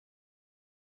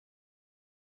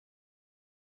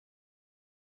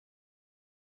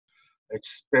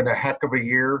It's been a heck of a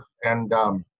year, and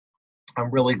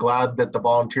I'm really glad that the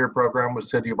volunteer program with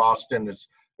City of Austin is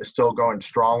still going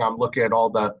strong. I'm looking at all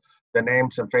the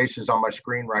names and faces on my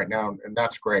screen right now, and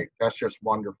that's great. That's just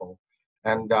wonderful.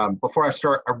 And before I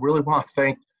start, I really want to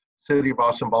thank City of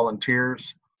Austin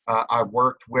volunteers. I've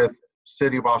worked with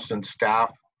City of Austin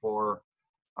staff for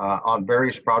on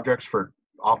various projects for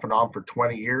off and on for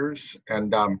 20 years.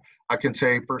 And I can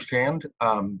say firsthand,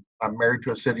 I'm married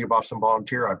to a City of Austin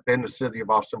volunteer. I've been a City of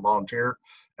Austin volunteer,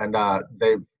 and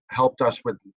they've helped us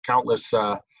with countless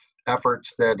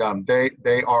efforts that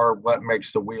they are what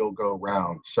makes the wheel go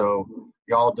round. So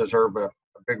y'all deserve a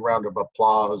big round of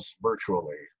applause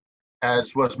virtually.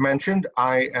 As was mentioned,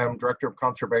 I am Director of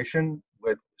Conservation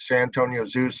with San Antonio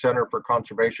Zoo's Center for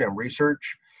Conservation and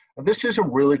Research. And this is a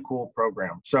really cool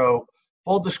program. So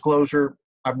full disclosure,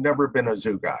 I've never been a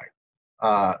zoo guy.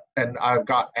 And I've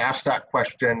got asked that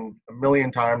question a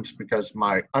million times because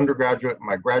my undergraduate and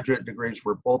my graduate degrees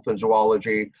were both in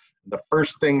zoology. The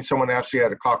first thing someone asks you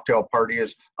at a cocktail party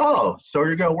is, oh, so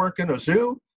you're gonna work in a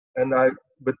zoo? And I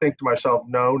would think to myself,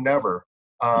 no, never.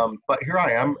 But here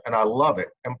I am, and I love it.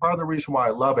 And part of the reason why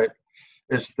I love it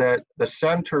is that the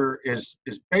center is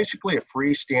basically a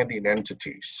freestanding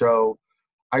entity. So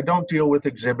I don't deal with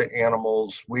exhibit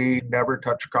animals. We never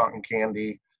touch cotton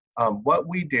candy. What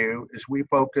we do is we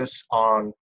focus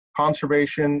on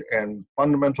conservation and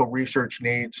fundamental research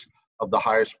needs of the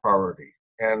highest priority.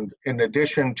 And in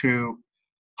addition to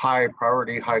high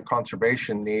priority, high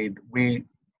conservation need, we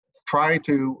try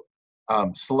to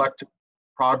select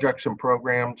projects and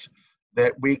programs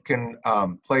that we can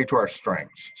play to our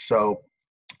strengths. So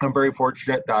I'm very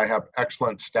fortunate that I have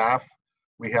excellent staff.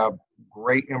 We have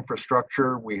great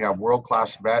infrastructure. We have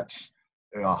world-class vets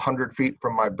 100 feet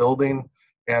from my building.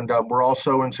 And we're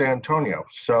also in San Antonio.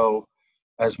 So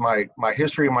as my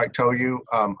history might tell you,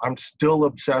 I'm still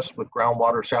obsessed with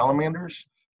groundwater salamanders.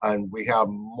 And we have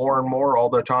more and more all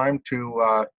the time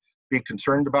to be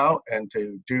concerned about and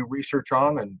to do research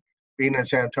on. And being in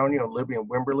San Antonio and living in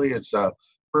Wimberley is a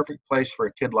perfect place for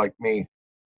a kid like me.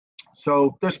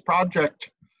 So this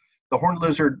project, the Horned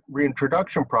Lizard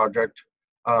Reintroduction Project,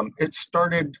 it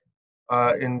started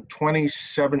in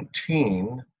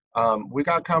 2017. We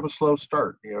got kind of a slow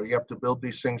start. You know, you have to build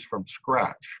these things from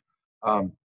scratch.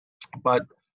 But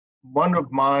one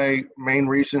of my main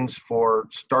reasons for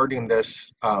starting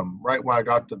this right when I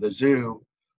got to the zoo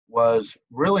was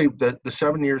really the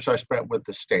 7 years I spent with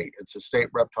the state. It's a state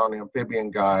reptile and amphibian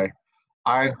guy.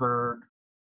 I heard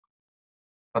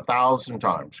 1,000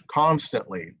 times,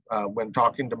 constantly, when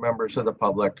talking to members of the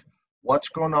public, what's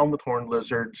going on with horned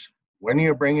lizards? When are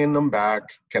you bringing them back?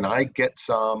 Can I get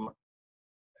some?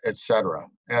 Etc.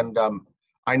 And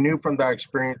I knew from that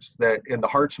experience that in the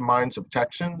hearts and minds of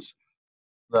Texans,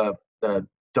 the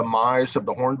demise of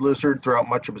the horned lizard throughout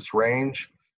much of its range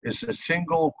is the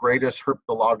single greatest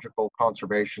herpetological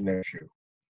conservation issue.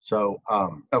 So,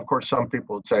 of course, some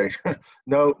people would say,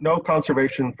 no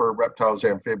conservation for reptiles,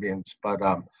 amphibians, but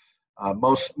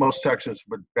most Texans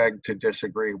would beg to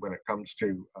disagree when it comes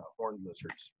to horned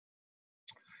lizards.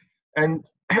 And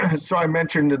so I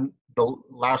mentioned in the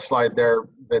last slide there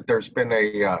that there's been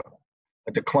a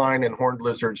decline in horned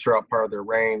lizards throughout part of their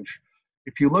range.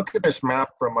 If you look at this map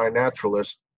from my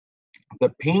naturalist, the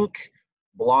pink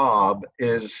blob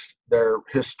is their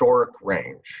historic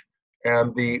range,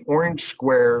 and the orange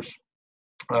squares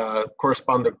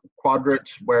correspond to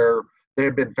quadrants where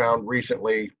they've been found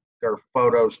recently. There are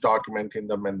photos documenting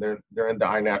them, and they're in the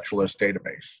iNaturalist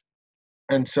database.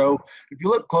 And so if you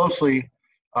look closely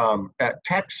at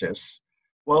Texas,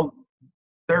 well,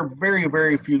 there are very,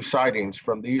 very few sightings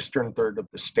from the eastern third of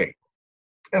the state.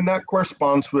 And that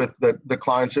corresponds with the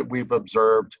declines that we've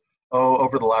observed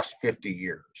over the last 50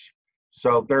 years.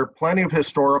 So there are plenty of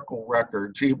historical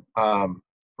records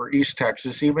for East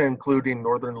Texas, even including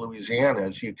northern Louisiana,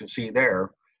 as you can see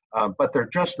there, but they're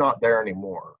just not there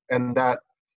anymore. And that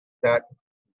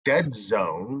dead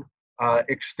zone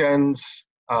extends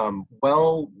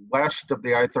well west of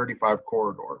the I-35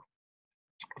 corridor.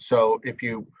 So if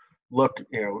you look,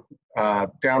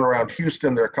 down around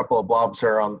Houston, there are a couple of blobs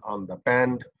there on the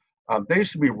bend. They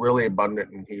used to be really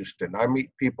abundant in Houston. I meet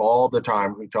people all the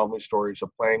time who tell me stories of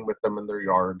playing with them in their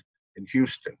yard in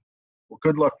Houston. Well,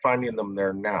 good luck finding them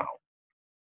there now.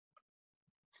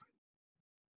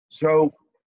 So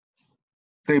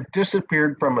they've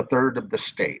disappeared from a third of the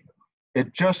state.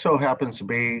 It just so happens to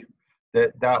be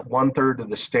that 1/3 of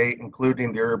the state,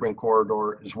 including the urban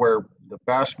corridor, is where the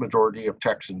vast majority of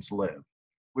Texans live,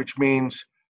 which means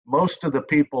most of the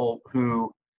people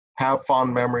who have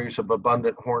fond memories of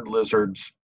abundant horned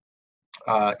lizards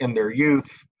in their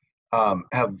youth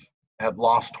have have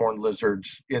lost horned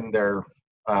lizards in their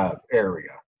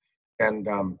area. And,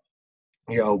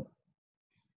 you know,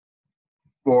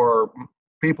 for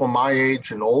people my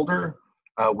age and older,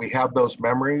 we have those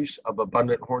memories of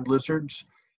abundant horned lizards.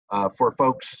 For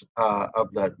folks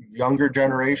of the younger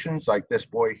generations, like this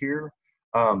boy here,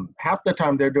 half the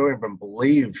time they don't even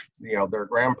believe, you know, their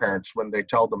grandparents when they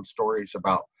tell them stories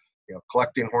about, you know,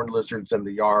 collecting horned lizards in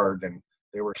the yard and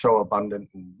they were so abundant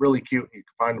and really cute. You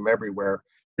can find them everywhere.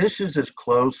 This is as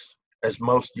close as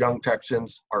most young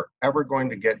Texans are ever going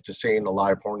to get to seeing a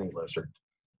live horny lizard,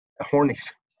 a horny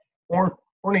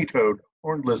toad,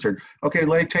 horned lizard. Okay,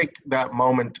 let me take that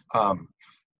moment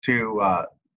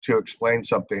to explain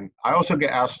something. I also get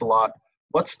asked a lot,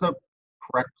 what's the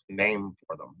correct name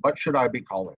for them? What should I be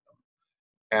calling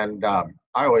them? And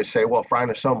I always say, well,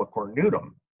 Phrynosoma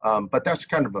cornutum, but that's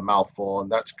kind of a mouthful,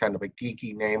 and that's kind of a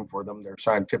geeky name for them, their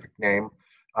scientific name.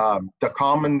 The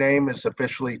common name is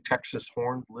officially Texas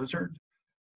horned lizard.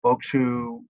 Folks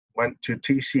who went to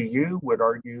TCU would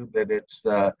argue that it's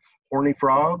the horny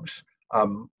frogs.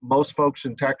 Most folks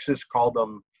in Texas call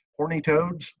them horny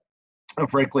toads. And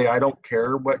frankly, I don't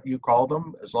care what you call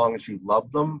them as long as you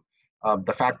love them.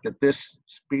 The fact that this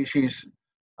species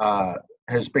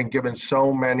has been given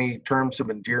so many terms of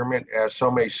endearment as so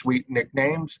many sweet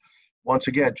nicknames, once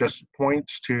again, just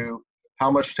points to how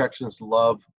much Texans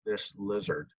love this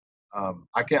lizard.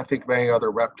 I can't think of any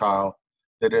other reptile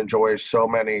that enjoys so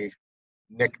many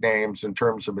nicknames in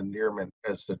terms of endearment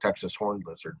as the Texas horned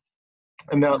lizard.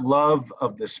 And that love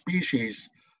of the species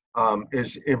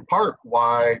is in part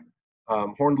why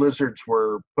horned lizards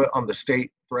were put on the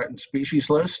state threatened species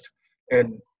list,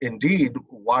 and indeed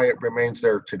why it remains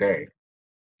there today.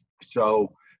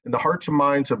 So in the hearts and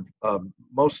minds of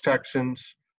most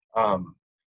Texans,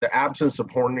 the absence of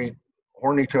horny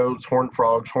toads, horned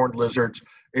frogs, horned lizards,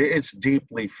 it's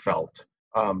deeply felt.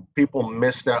 People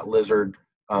miss that lizard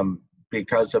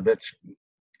because of its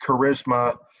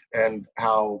charisma and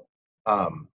how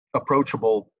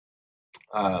approachable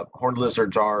horned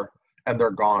lizards are, and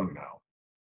they're gone now.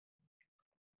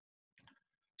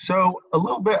 So a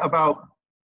little bit about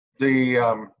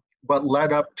the what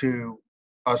led up to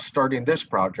us starting this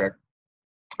project.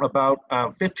 About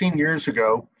 15 years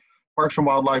ago, Parks and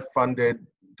Wildlife funded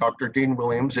Dr. Dean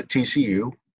Williams at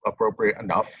TCU, appropriate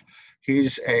enough.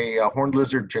 He's a horned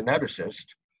lizard geneticist,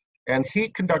 and he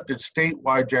conducted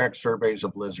statewide genetic surveys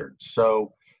of lizards.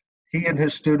 So he and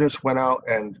his students went out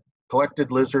and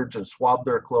collected lizards and swabbed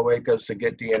their cloacas to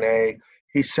get DNA.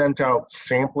 He sent out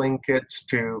sampling kits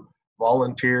to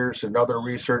volunteers and other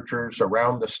researchers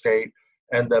around the state.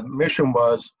 And the mission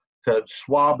was to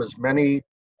swab as many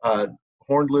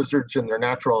horned lizards in their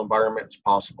natural environment as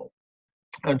possible.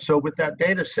 And so with that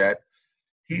data set,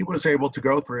 he was able to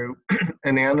go through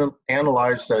and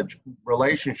analyze the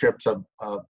relationships of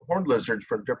horned lizards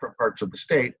from different parts of the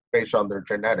state based on their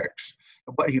genetics.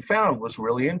 And what he found was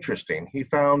really interesting. He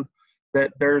found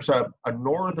that there's a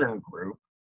northern group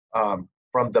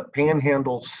from the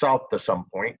panhandle south to some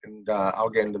point, and I'll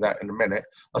get into that in a minute,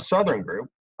 a southern group,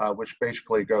 which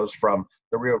basically goes from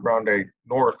the Rio Grande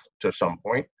north to some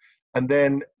point, and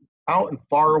then out in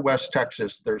far west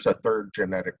Texas, there's a third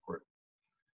genetic group.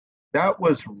 That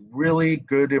was really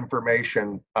good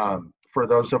information for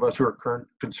those of us who are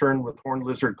concerned with horned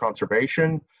lizard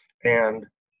conservation and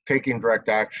taking direct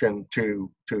action to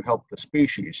help the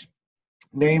species,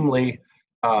 namely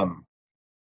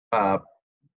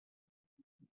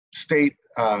state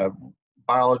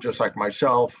biologists like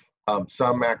myself,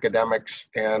 some academics,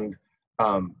 and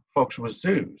folks with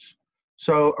zoos.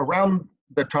 So around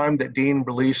the time that Dean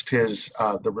released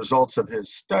the results of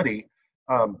his study,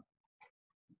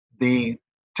 the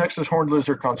Texas Horned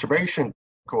Lizard Conservation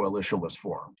Coalition was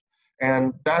formed.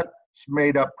 And that's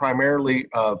made up primarily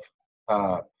of,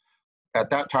 at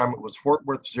that time, it was Fort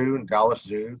Worth Zoo and Dallas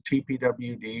Zoo,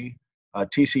 TPWD,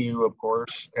 TCU, of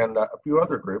course, and a few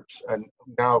other groups, and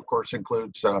now, of course,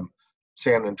 includes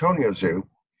San Antonio Zoo.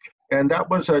 And that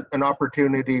was an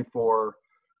opportunity for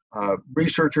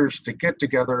researchers to get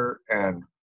together and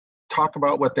talk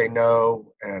about what they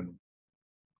know and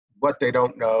what they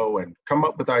don't know and come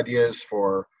up with ideas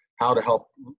for how to help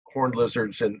horned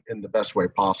lizards in the best way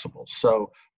possible.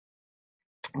 So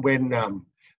when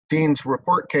Dean's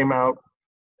report came out,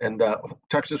 and the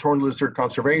Texas Horned Lizard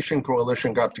Conservation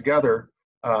Coalition got together,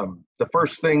 the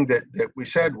first thing that we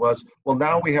said was, well,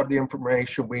 now we have the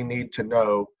information we need to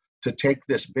know to take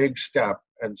this big step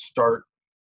and start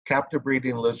captive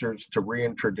breeding lizards to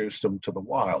reintroduce them to the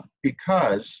wild.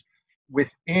 Because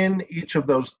within each of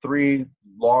those three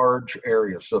large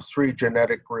areas, those three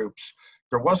genetic groups,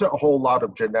 there wasn't a whole lot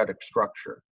of genetic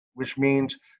structure, which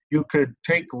means you could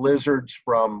take lizards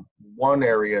from one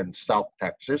area in South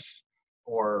Texas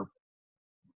or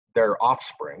their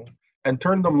offspring and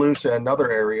turn them loose in another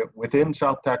area within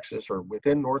South Texas or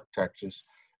within North Texas,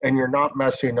 and you're not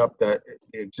messing up the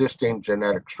existing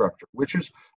genetic structure, which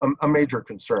is a major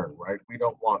concern, right? We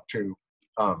don't want to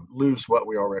lose what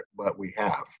we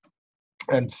have.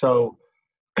 And so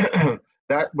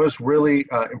that was really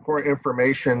important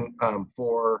information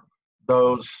for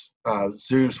those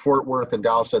zoos, Fort Worth and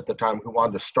Dallas at the time, who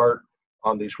wanted to start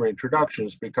on these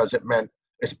reintroductions, because it meant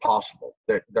it's possible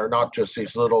that they're not just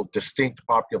these little distinct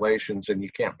populations and you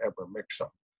can't ever mix them.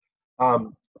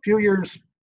 A few years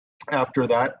after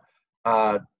that,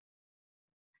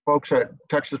 folks at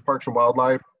Texas Parks and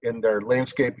Wildlife in their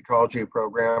landscape ecology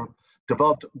program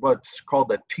developed what's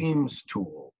called a TEAMS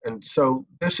tool. And so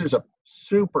this is a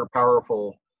super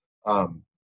powerful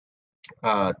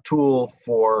tool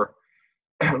for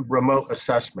remote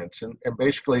assessments. And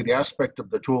basically the aspect of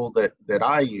the tool that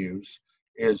I use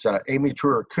is Amy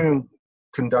Truer-Kuhn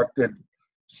conducted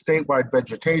statewide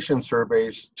vegetation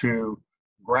surveys to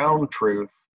ground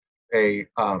truth a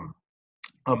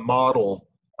model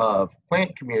of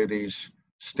plant communities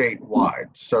statewide.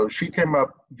 So she came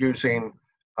up using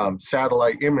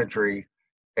satellite imagery,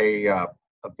 a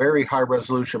very high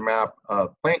resolution map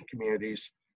of plant communities,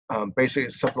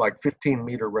 basically something like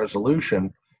 15-meter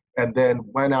resolution, and then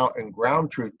went out and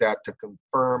ground truth that to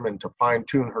confirm and to fine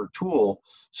tune her tool,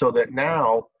 so that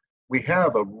now we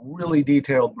have a really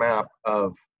detailed map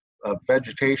of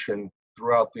vegetation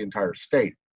throughout the entire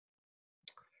state.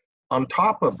 On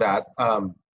top of that,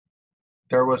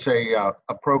 there was a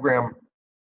program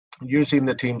using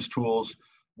the TEAMS tools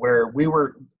where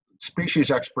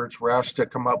species experts were asked to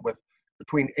come up with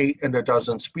between 8 and a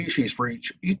dozen species for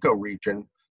each ecoregion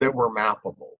that were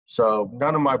mappable. So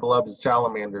none of my beloved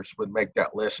salamanders would make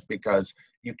that list because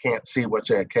you can't see what's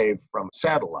in a cave from a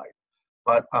satellite.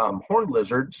 But horned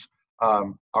lizards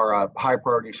are a high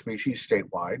priority species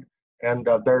statewide, and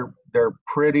they're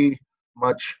pretty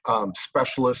much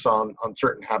specialists on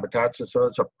certain habitats. And so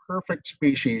it's a perfect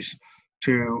species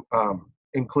to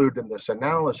include in this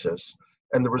analysis.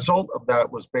 And the result of that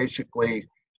was basically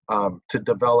to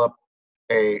develop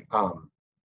a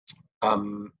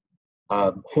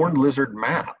horned lizard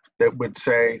map that would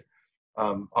say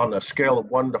on a scale of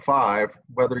 1 to 5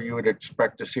 whether you would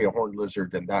expect to see a horned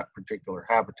lizard in that particular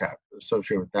habitat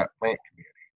associated with that plant community.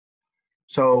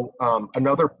 So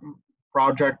another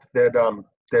project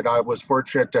that I was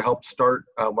fortunate to help start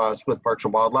while I was with Parks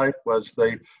and Wildlife was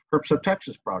the Herps of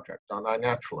Texas project on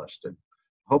iNaturalist. And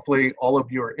hopefully all of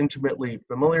you are intimately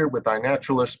familiar with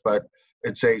iNaturalist, but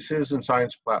it's a citizen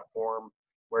science platform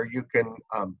where you can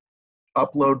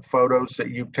upload photos that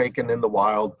you've taken in the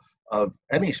wild of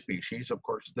any species. Of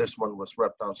course, this one was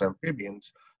reptiles,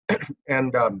 amphibians,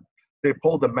 and they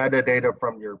pull the metadata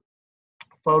from your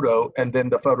photo, and then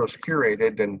the photo's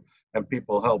curated, and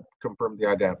people help confirm the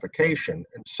identification.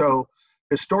 And so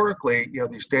historically,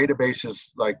 these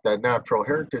databases like the Natural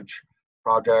Heritage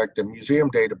Project and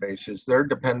museum databases, they're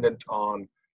dependent on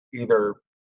either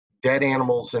dead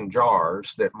animals in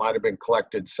jars that might have been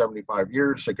collected 75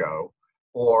 years ago,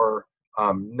 or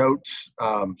notes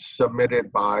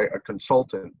submitted by a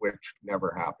consultant, which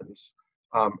never happens.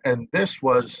 And this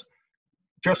was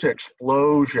just an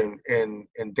explosion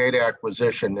in data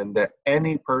acquisition, and that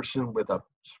any person with a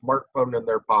smartphone in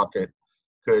their pocket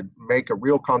could make a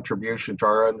real contribution to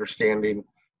our understanding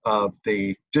of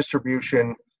the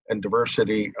distribution and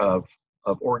diversity of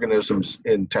organisms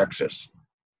in Texas.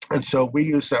 And so we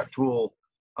use that tool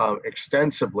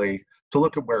extensively to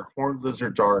look at where horned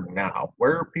lizards are now.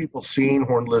 Where are people seeing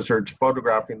horned lizards,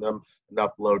 photographing them, and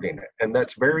uploading it? And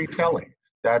that's very telling.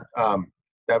 That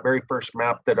very first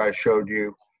map that I showed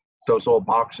you, those little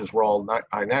boxes were all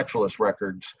iNaturalist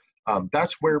records.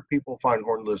 That's where people find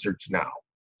horned lizards now.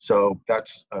 So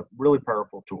that's a really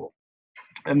powerful tool.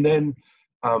 And then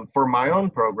for my own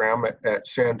program at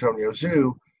San Antonio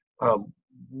Zoo,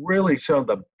 really some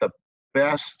of the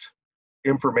best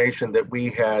information that we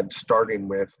had starting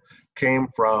with came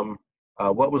from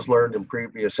what was learned in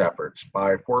previous efforts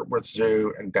by Fort Worth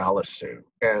Zoo and Dallas Zoo.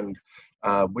 And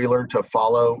we learned to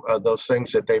follow those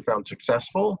things that they found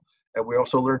successful, and we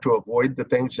also learned to avoid the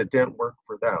things that didn't work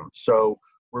for them. So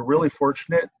we're really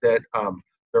fortunate that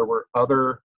there were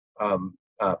other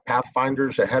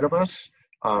pathfinders ahead of us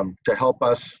to help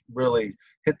us really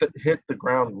hit the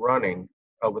ground running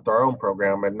with our own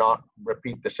program and not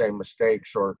repeat the same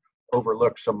mistakes or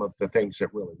overlook some of the things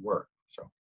that really work.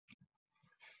 So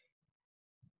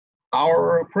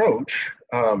our approach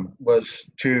was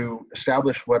to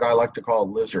establish what I like to call a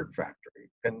lizard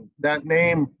factory. And that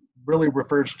name really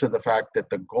refers to the fact that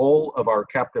the goal of our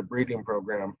captive breeding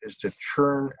program is to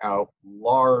churn out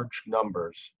large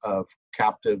numbers of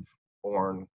captive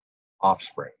born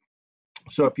offspring.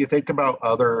 So if you think about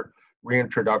other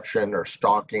reintroduction or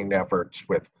stocking efforts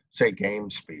with, say, game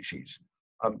species,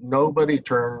 nobody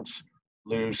turns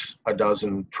loose a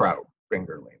dozen trout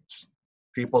fingerlings.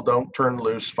 People don't turn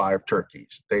loose 5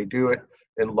 turkeys. They do it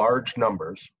in large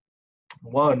numbers.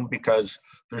 One, because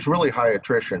there's really high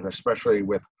attrition, especially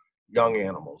with young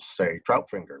animals, say trout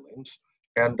fingerlings.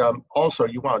 And also,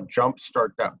 you want to jumpstart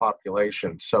that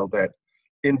population so that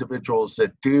individuals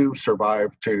that do survive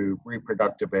to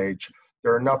reproductive age,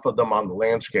 there are enough of them on the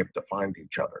landscape to find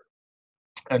each other.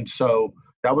 And so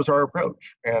that was our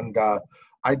approach. And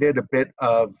I did a bit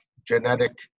of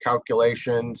genetic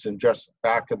calculations and just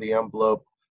back of the envelope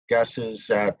guesses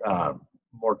at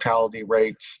mortality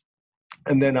rates.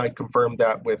 And then I confirmed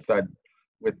that with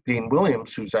Dean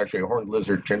Williams, who's actually a horned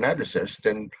lizard geneticist.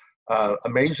 And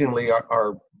amazingly,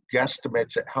 our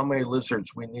guesstimates at how many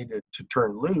lizards we needed to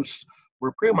turn loose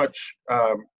were pretty much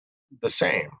the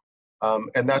same.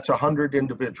 And that's 100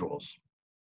 individuals.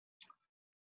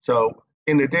 So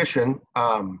in addition,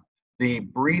 the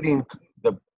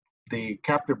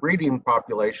captive breeding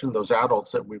population, those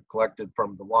adults that we've collected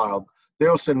from the wild,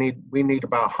 we need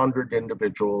about 100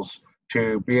 individuals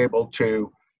to be able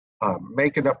to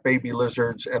make enough baby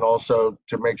lizards, and also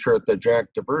to make sure that the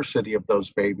genetic diversity of those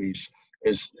babies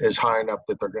is high enough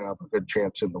that they're going to have a good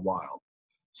chance in the wild.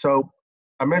 So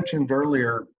I mentioned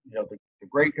earlier, the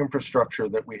great infrastructure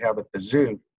that we have at the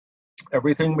zoo.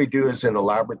 Everything we do is in a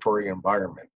laboratory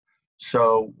environment.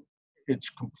 So it's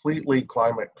completely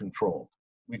climate controlled.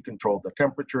 We control the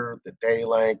temperature, the day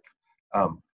length,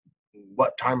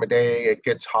 what time of day it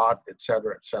gets hot, et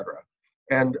cetera, et cetera.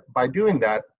 And by doing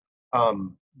that,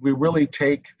 we really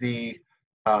take the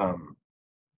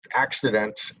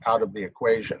accidents out of the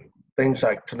equation. Things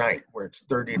like tonight, where it's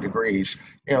 30 degrees,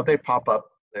 they pop up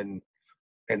in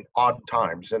odd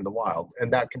times in the wild,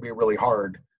 and that can be really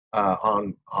hard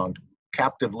on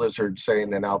captive lizards, say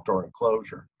in an outdoor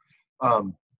enclosure.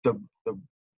 The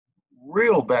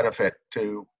real benefit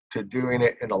to doing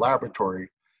it in a laboratory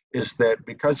is that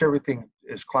because everything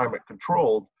is climate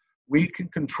controlled, we can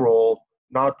control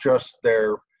not just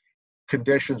their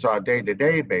conditions on a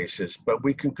day-to-day basis, but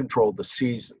we can control the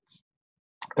seasons.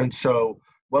 And so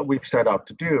what we've set out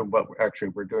to do, but actually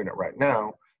we're doing it right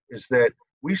now, is that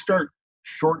we start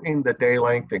shortening the day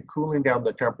length and cooling down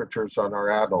the temperatures on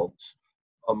our adults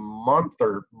a month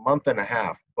or month and a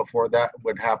half before that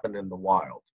would happen in the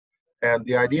wild. And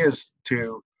the idea is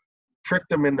to trick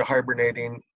them into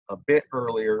hibernating a bit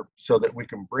earlier so that we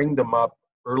can bring them up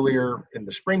earlier in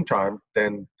the springtime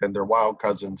than their wild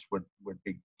cousins would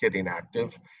be getting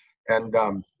active, and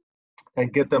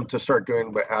get them to start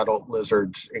doing what adult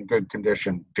lizards in good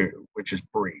condition do, which is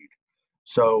breed.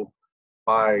 So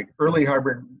by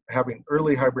having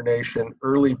early hibernation,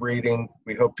 early breeding,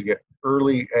 we hope to get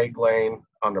early egg laying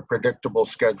on a predictable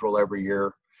schedule every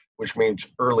year, which means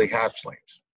early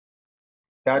hatchlings.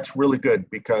 That's really good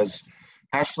because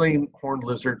hatchling horned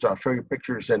lizards, I'll show you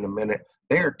pictures in a minute,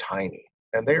 they are tiny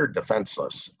and they are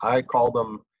defenseless. I call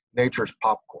them nature's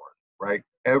popcorn, right?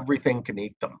 Everything can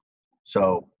eat them.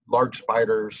 So large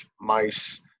spiders,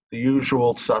 mice, the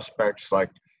usual suspects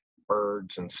like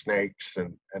birds and snakes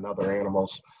and other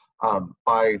animals.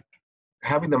 By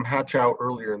having them hatch out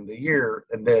earlier in the year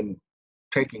and then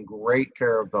taking great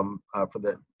care of them for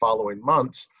the following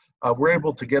months, we're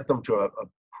able to get them to a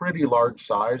pretty large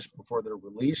size before they're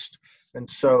released. And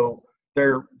so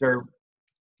they're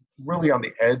really on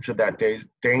the edge of that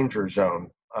danger zone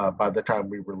by the time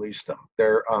we release them.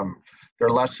 They're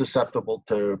less susceptible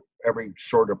to every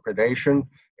sort of predation,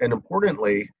 and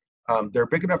importantly, they're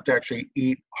big enough to actually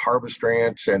eat harvest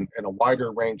ants and a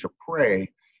wider range of prey,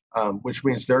 which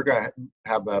means they're going to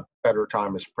have a better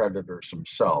time as predators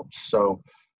themselves. So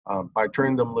by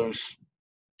turning them loose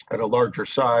at a larger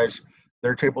size,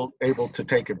 they're able to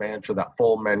take advantage of that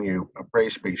full menu of prey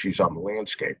species on the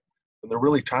landscape. When they're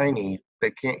really tiny, they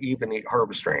can't even eat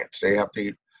harvest ants. They have to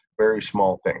eat very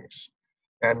small things.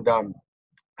 And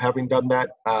having done that,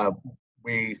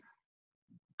 we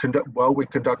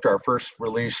conduct our first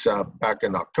release back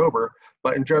in October,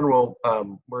 but in general,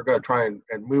 we're going to try and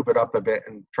move it up a bit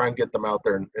and try and get them out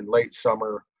there in late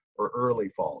summer or early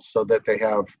fall so that they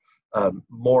have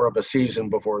more of a season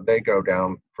before they go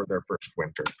down for their first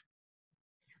winter.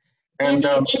 And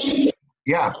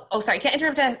yeah. Oh, sorry. Can I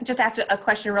interrupt? Just ask a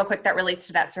question real quick that relates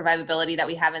to that survivability that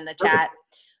we have in the chat.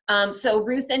 So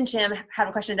Ruth and Jim have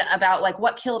a question about like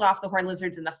what killed off the horned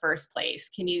lizards in the first place.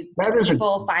 Can you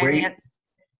finance?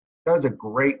 That's a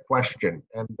great question.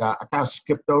 And I kind of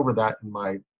skipped over that in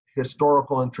my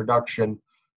historical introduction.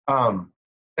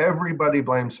 Everybody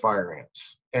blames fire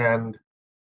ants, and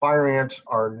fire ants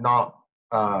are not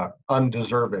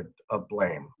undeserved of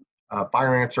blame.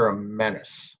 Fire ants are a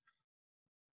menace.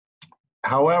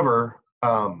 However,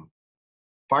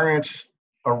 fire ants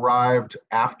arrived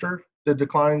after the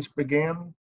declines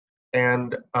began.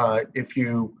 And if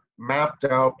you mapped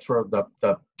out sort of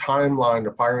the timeline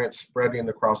of fire ants spreading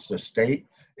across the state,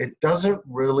 it doesn't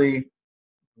really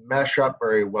mesh up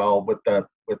very well with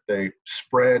the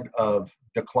spread of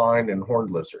decline in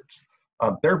horned lizards.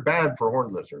 They're bad for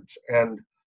horned lizards, and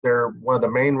they're one of the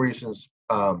main reasons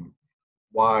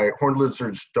why horned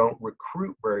lizards don't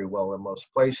recruit very well in most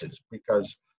places,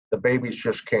 because the babies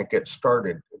just can't get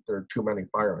started if there are too many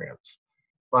fire ants.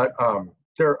 But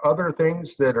there are other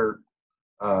things that are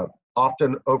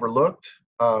often overlooked,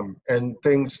 and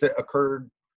things that occurred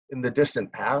in the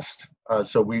distant past.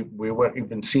 So we won't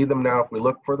even see them now if we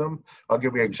look for them. I'll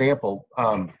give you an example.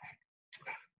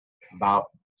 About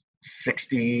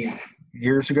 60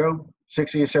 years ago,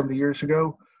 60 or 70 years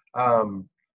ago,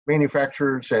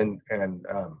 manufacturers and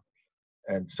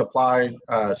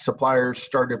suppliers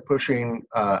started pushing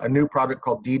a new product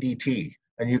called DDT.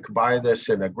 And you could buy this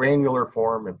in a granular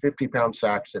form in 50-pound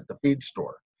sacks at the feed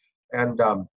store. And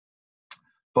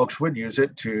folks would use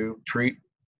it to treat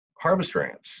harvester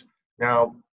ants.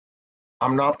 Now,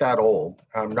 I'm not that old.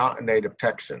 I'm not a native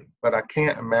Texan, but I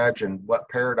can't imagine what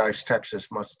Paradise, Texas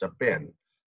must have been,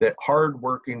 that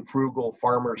hardworking, frugal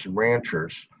farmers and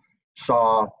ranchers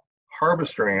saw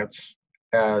harvester ants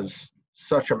as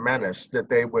such a menace that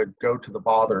they would go to the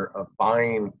bother of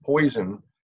buying poison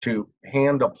to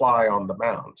hand apply on the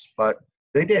mounds. But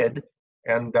they did,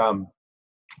 and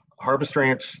harvester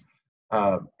ants,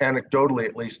 anecdotally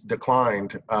at least,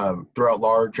 declined throughout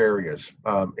large areas,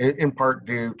 in part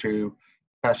due to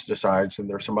pesticides, and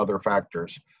there's some other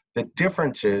factors. The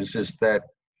difference is that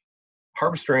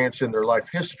harvester ants in their life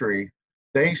history,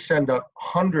 they send up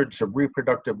hundreds of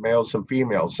reproductive males and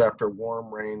females after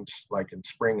warm rains, like in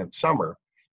spring and summer.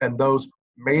 And those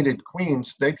mated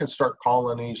queens, they can start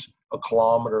colonies a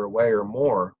kilometer away or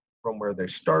more from where they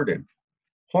started.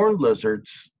 Horned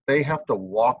lizards, they have to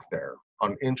walk there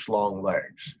on inch-long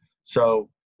legs. So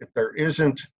if there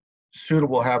isn't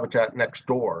suitable habitat next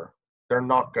door, they're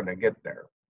not going to get there.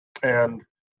 And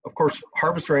of course,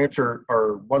 harvester ants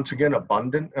are once again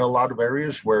abundant in a lot of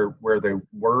areas where they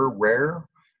were rare,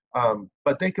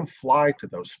 but they can fly to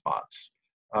those spots.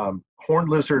 Horned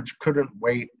lizards couldn't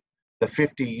wait the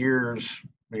 50 years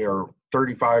or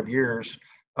 35 years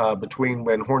between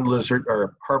when horned lizard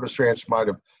or harvester ants might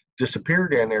have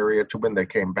disappeared in an area to when they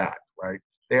came back, right?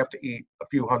 They have to eat a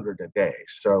few hundred a day.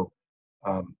 So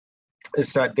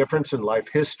it's that difference in life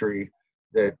history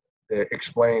that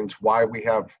explains why we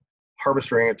have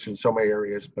harvester ants in so many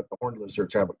areas, but the horned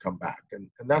lizards haven't come back. And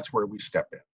that's where we step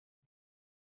in.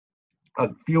 A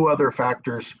few other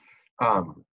factors,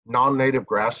 non-native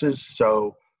grasses.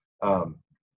 So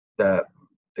the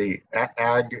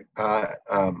ag, what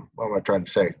am I trying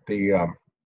to say? The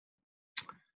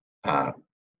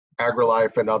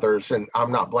AgriLife and others, and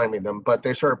I'm not blaming them, but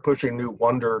they started pushing new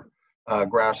wonder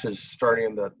grasses starting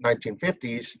in the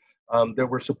 1950s that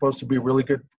were supposed to be really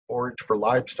good forage for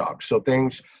livestock. So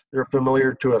things that are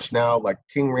familiar to us now, like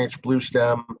King Ranch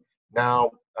bluestem,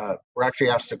 now we're actually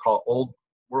asked to call Old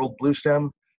World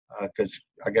bluestem because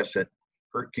I guess it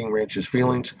hurt King Ranch's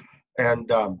feelings, and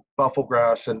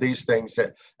bufflegrass and these things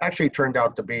that actually turned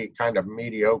out to be kind of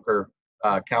mediocre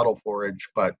cattle forage,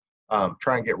 but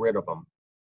try and get rid of them.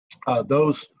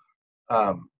 Those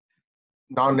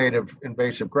non-native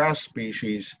invasive grass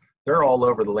species, they're all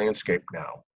over the landscape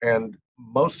now, and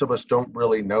most of us don't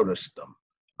really notice them.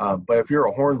 But if you're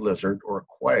a horned lizard or a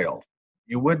quail,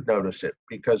 you would notice it,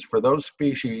 because for those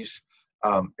species,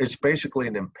 it's basically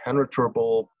an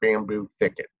impenetrable bamboo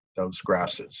thicket, those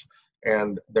grasses,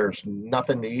 and there's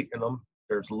nothing to eat in them.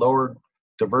 There's lower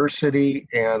diversity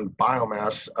and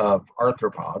biomass of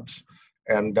arthropods,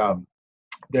 and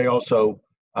they also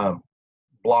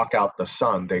block out the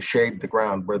sun. They shade the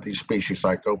ground where these species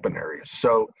like open areas.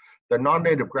 So the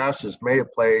non-native grasses may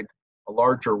have played a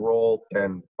larger role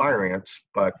than fire ants,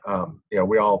 but you know,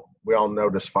 we all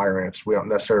notice fire ants. We don't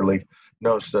necessarily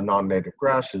notice the non-native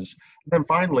grasses. And then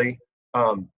finally,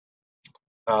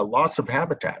 loss of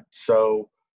habitat. So,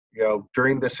 you know,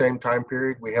 during the same time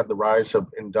period, we had the rise of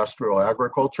industrial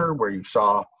agriculture, where you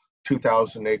saw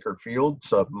 2,000-acre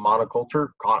fields of monoculture,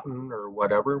 cotton or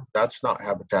whatever. That's not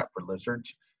habitat for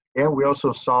lizards. And we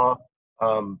also saw,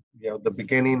 you know, the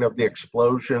beginning of the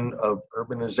explosion of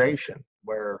urbanization,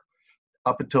 where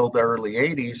up until the early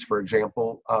 80s, for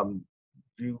example,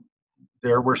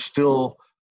 there were still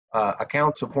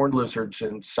accounts of horned lizards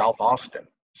in South Austin.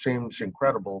 Seems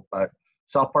incredible, but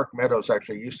South Park Meadows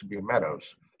actually used to be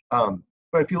meadows.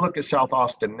 But if you look at South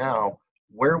Austin now,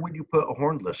 where would you put a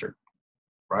horned lizard,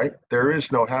 right? There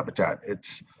is no habitat.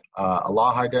 It's a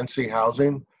lot of high density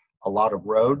housing, a lot of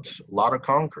roads, a lot of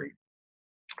concrete.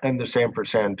 And the same for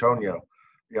San Antonio.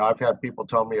 You know, I've had people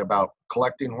tell me about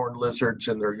collecting horned lizards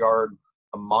in their yard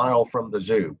a mile from the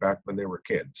zoo back when they were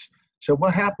kids. So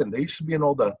what happened? They used to be in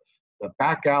all the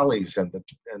back alleys and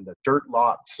the dirt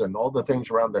lots and all the things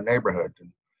around the neighborhood.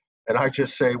 And I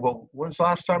just say, well, when's the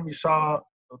last time you saw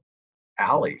an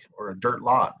alley or a dirt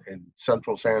lot in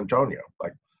central San Antonio?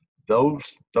 Like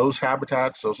those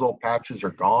habitats, those little patches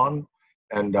are gone,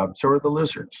 and so are the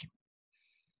lizards.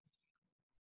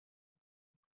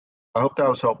 I hope that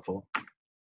was helpful.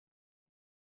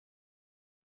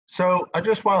 So I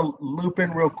just want to loop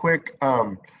in real quick.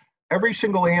 Every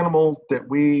single animal that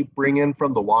we bring in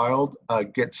from the wild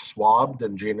gets swabbed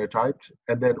and genotyped,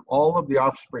 and then all of the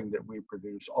offspring that we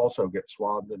produce also get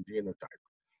swabbed and genotyped.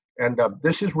 And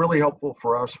this is really helpful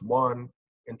for us, one,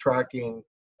 in tracking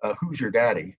who's your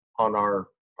daddy on our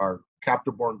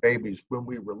captive-born babies. When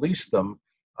we release them,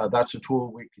 that's a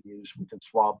tool we can use. We can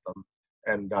swab them,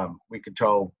 and we can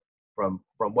tell from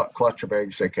what clutch of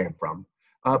eggs they came from.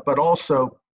 But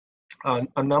also,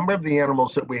 a number of the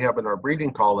animals that we have in our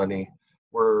breeding colony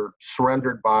were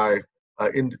surrendered by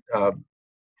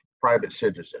private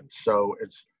citizens. So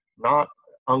it's not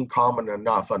uncommon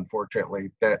enough, unfortunately,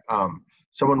 that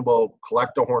someone will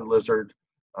collect a horned lizard,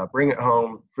 bring it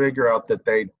home, figure out that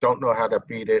they don't know how to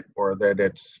feed it or that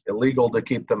it's illegal to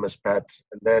keep them as pets,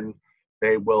 and then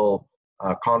they will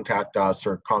contact us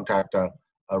or contact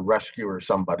a rescue or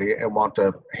somebody and want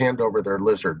to hand over their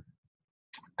lizard.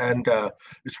 And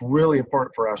it's really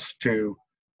important for us to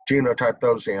genotype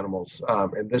those animals.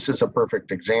 And this is a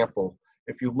perfect example.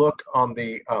 If you look on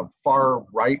the far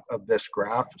right of this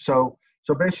graph, so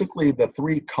basically the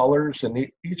three colors, and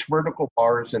each vertical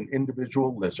bar is an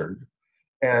individual lizard.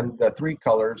 And the three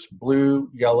colors, blue,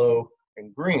 yellow,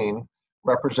 and green,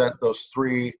 represent those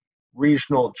three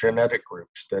regional genetic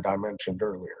groups that I mentioned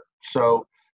earlier. So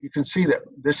you can see that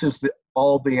this is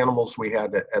all the animals we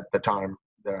had at the time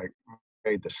that I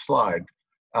made the slide.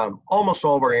 Almost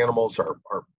all of our animals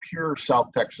are pure South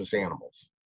Texas animals.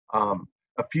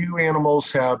 A few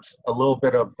animals have a little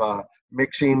bit of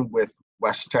mixing with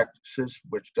West Texas,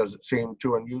 which doesn't seem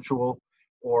too unusual,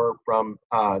 or from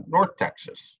North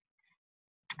Texas.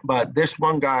 But this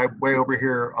one guy way over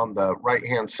here on the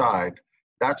right-hand side,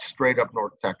 that's straight up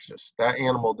North Texas. That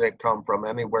animal didn't come from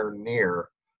anywhere near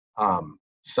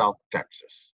South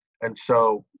Texas. And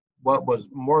so what was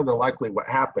more than likely what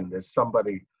happened is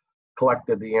somebody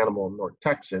collected the animal in North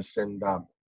Texas and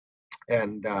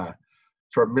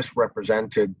sort of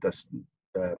misrepresented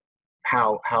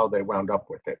how they wound up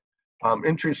with it.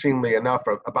 Interestingly enough,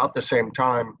 about the same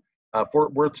time,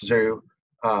 Fort Worth Zoo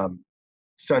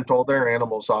sent all their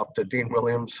animals off to Dean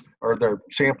Williams, or their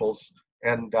samples,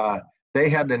 and they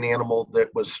had an animal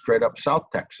that was straight up South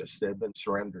Texas that had been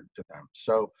surrendered to them.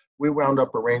 So we wound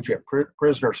up arranging a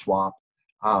prisoner swap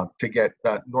to get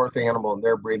that north animal in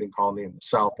their breeding colony in the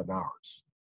south and ours.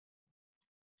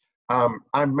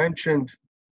 I mentioned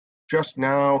just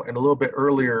now and a little bit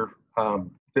earlier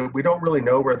that we don't really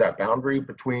know where that boundary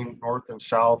between north and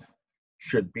south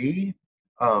should be.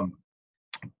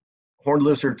 Horned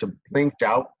lizards have blinked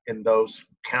out in those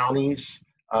counties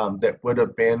that would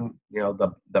have been,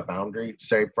 the boundary,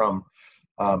 say from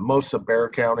most of Bexar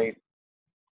County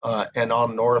and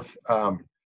on north,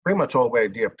 pretty much all the way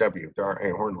to DFW. There aren't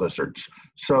any horned lizards.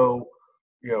 So,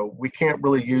 we can't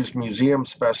really use museum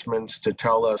specimens to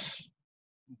tell us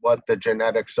what the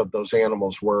genetics of those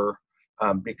animals were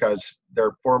because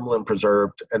they're formalin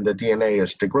preserved and the DNA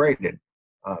is degraded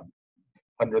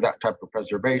under that type of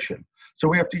preservation. So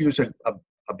we have to use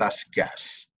a best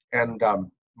guess. And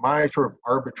my sort of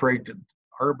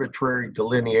arbitrary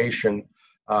delineation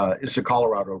is the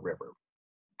Colorado River.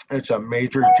 It's a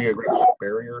major geographic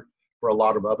barrier for a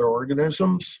lot of other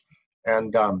organisms.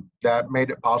 And that made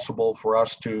it possible for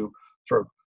us to sort of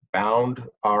bound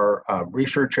our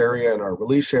research area and our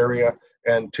release area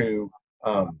and to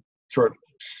sort of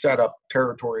set up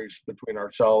territories between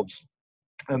ourselves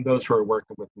and those who are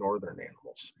working with northern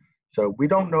animals. So we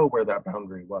don't know where that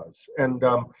boundary was. And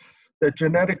the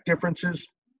genetic differences,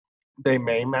 they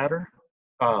may matter,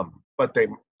 but they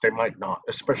might not,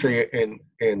 especially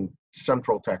in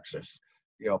central Texas.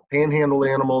 Panhandle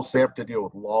animals, they have to deal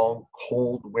with long,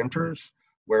 cold winters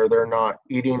where they're not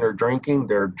eating or drinking,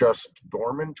 they're just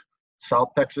dormant. South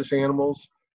Texas animals,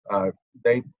 Uh,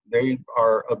 they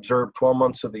are observed 12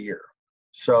 months of the year.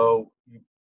 So you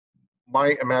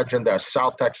might imagine that a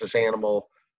South Texas animal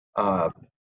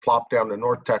plopped down to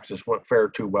North Texas wouldn't fare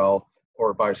too well,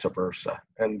 or vice versa.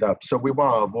 And so we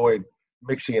want to avoid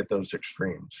mixing at those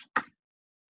extremes.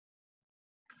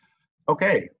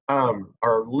 Okay,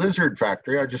 our lizard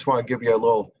factory, I just want to give you a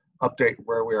little update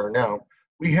where we are now.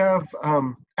 We have,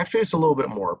 actually it's a little bit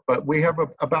more, but we have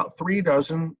about 3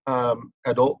 dozen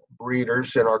adult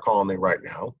breeders in our colony right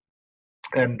now.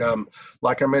 And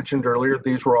like I mentioned earlier,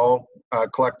 these were all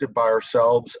collected by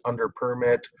ourselves under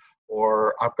permit,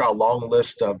 or I've got a long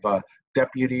list of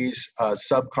deputies,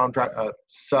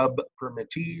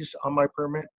 sub-permittees on my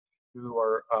permit who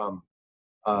are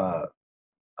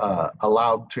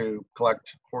allowed to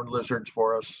collect horned lizards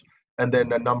for us, and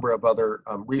then a number of other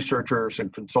researchers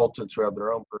and consultants who have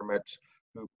their own permits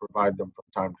who provide them from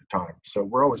time to time. So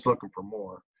we're always looking for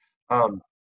more.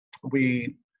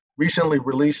 We recently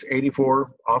released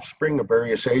 84 offspring of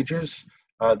various ages.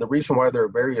 The reason why they're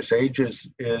various ages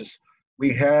is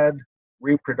we had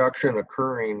reproduction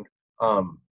occurring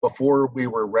before we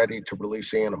were ready to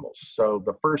release animals. So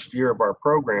the first year of our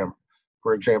program,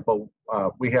 for example,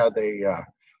 we had a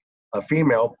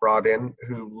female brought in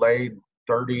who laid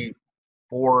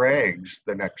 34 eggs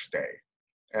the next day.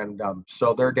 And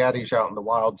so their daddy's out in the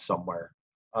wild somewhere.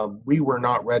 We were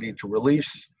not ready to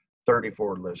release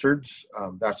 34 lizards.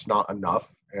 That's not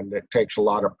enough, and it takes a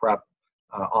lot of prep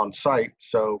on site.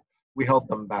 So we held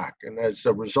them back. And as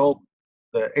a result,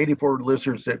 the 84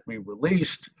 lizards that we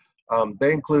released,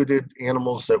 they included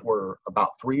animals that were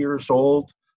about 3 years old,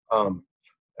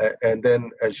 and then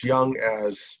as young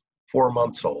as 4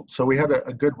 months old. So we had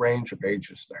a good range of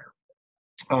ages there.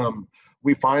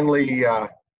 We finally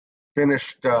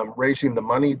finished raising the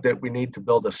money that we need to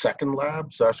build a second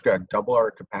lab. So that's got to double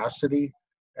our capacity.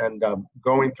 And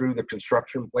going through the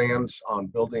construction plans on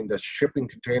building this shipping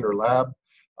container lab,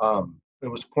 it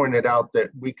was pointed out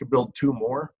that we could build 2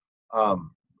 more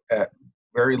at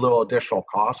very little additional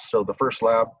cost. So the first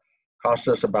lab cost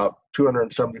us about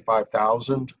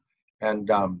 $275,000, and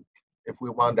if we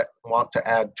want to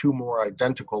add 2 more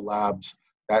identical labs,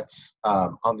 that's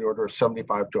on the order of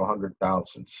 $75,000 to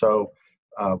 $100,000. So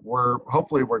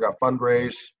hopefully we're going to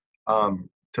fundraise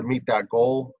to meet that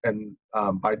goal, and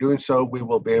by doing so, we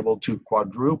will be able to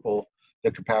quadruple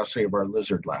the capacity of our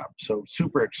lizard lab. So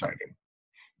super exciting.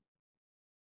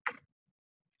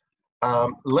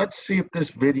 Let's see if this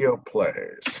video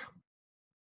plays.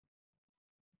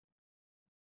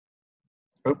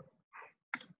 Oop.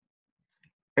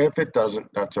 If it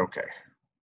doesn't, that's okay.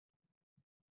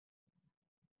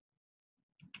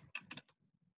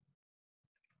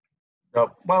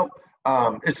 No, well,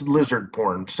 it's lizard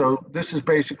porn. So this is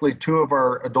basically 2 of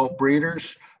our adult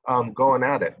breeders going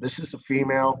at it. This is a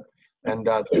female and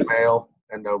the male,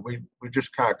 and we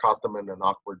just kind of caught them in an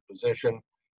awkward position.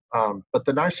 But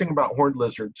the nice thing about horned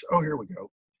lizards, oh, here we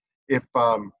go. If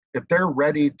they're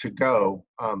ready to go,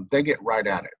 they get right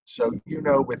at it. So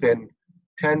within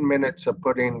 10 minutes of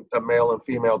putting a male and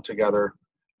female together,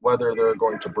 whether they're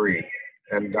going to breed,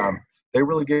 and they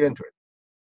really get into it.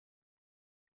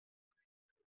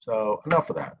 So enough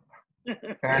of that.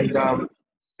 And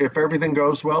if everything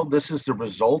goes well, this is the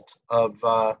result of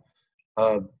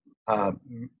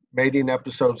mating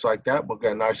episodes like that. We'll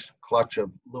get a nice clutch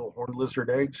of little horned lizard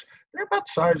eggs. They're about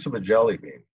the size of a jelly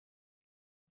bean.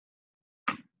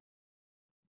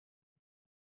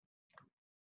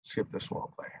 See if this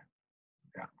will play.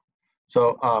 Yeah.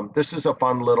 So this is a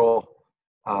fun little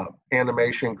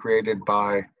animation created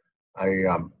by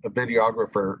a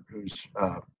videographer who's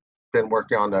been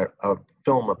working on a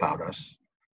film about us,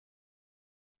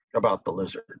 about the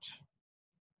lizards.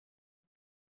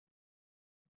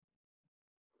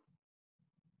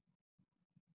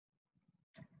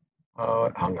 Oh,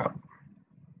 it hung up.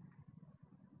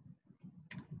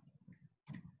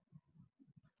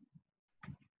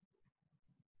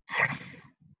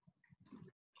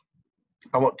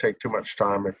 I won't take too much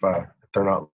time if they're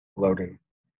not loading.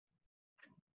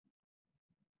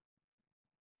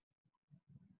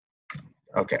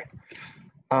 Okay.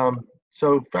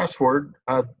 So fast forward.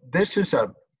 This is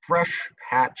a fresh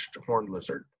hatched horned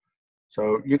lizard.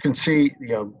 So you can see,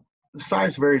 the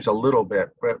size varies a little bit,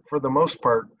 but for the most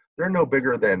part, they're no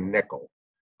bigger than nickel,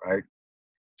 right?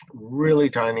 Really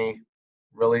tiny,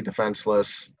 really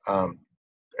defenseless.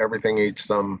 Everything eats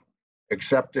them,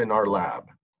 except in our lab.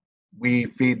 We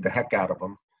feed the heck out of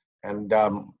them, and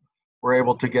we're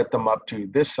able to get them up to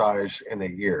this size in a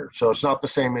year. So it's not the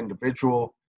same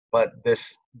individual, but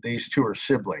these 2 are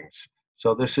siblings.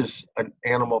 So this is an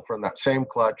animal from that same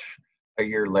clutch a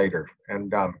year later.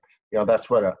 And that's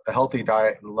what a healthy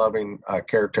diet and loving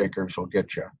caretakers will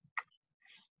get you.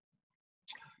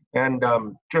 And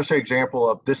just an example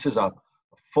of this is a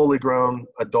fully grown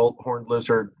adult horned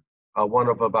lizard, one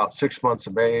of about 6 months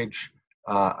of age,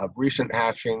 a recent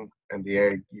hatching, and the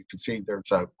egg. You can see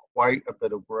there's quite a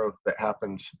bit of growth that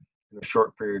happens in a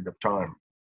short period of time.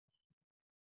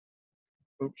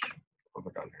 Oops, what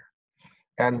have I done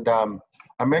here? And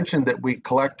I mentioned that we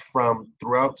collect from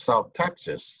throughout South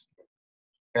Texas,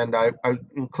 and I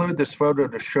include this photo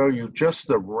to show you just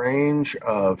the range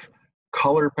of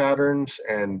color patterns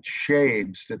and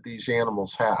shades that these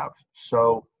animals have.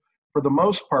 So for the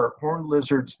most part, horned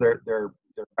lizards, their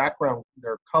background,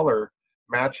 their color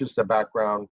matches the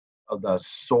background of the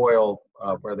soil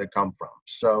where they come from.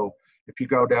 So if you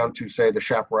go down to, say, the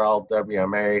Chaparral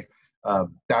WMA,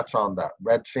 that's on that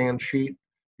red sand sheet,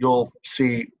 you'll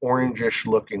see orangish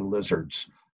looking lizards.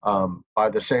 By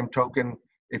the same token,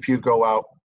 if you go out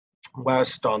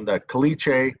west on the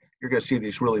Caliche, you're going to see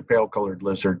these really pale colored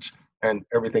lizards and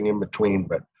everything in between.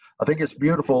 But I think it's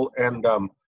beautiful, and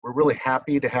we're really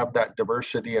happy to have that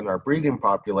diversity in our breeding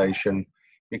population,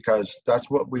 because that's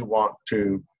what we want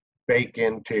to bake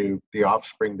into the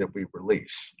offspring that we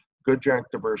release. Good genetic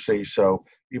diversity, so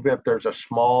even if there's a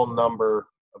small number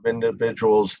of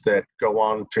individuals that go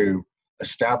on to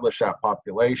establish that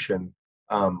population,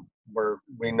 where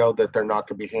we know that they're not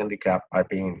going to be handicapped by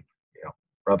being,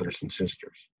 brothers and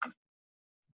sisters.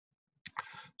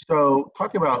 So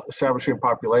talking about establishing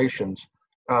populations,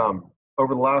 over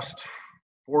the last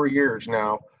 4 years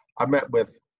now, I've met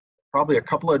with probably a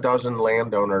couple of dozen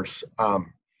landowners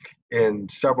in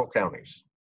several counties.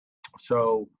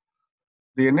 So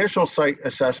the initial site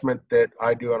assessment that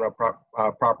I do on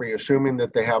a property, assuming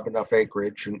that they have enough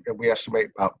acreage, and we estimate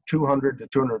about 200 to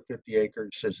 250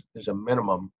 acres is a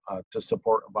minimum to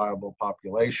support a viable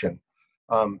population,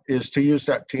 is to use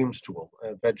that TEAMS tool,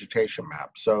 a vegetation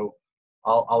map. So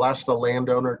I'll ask the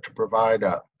landowner to provide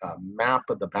a map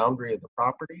of the boundary of the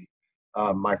property.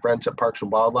 My friends at Parks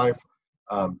and Wildlife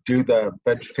do the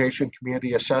vegetation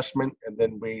community assessment, and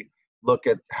then we look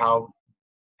at how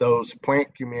those plant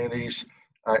communities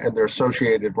and their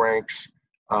associated ranks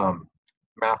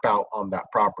map out on that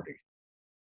property.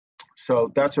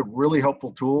 So that's a really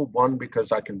helpful tool, one,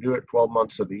 because I can do it 12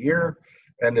 months of the year,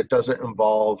 and it doesn't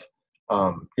involve,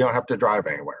 you don't have to drive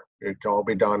anywhere. It can all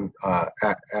be done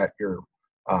at your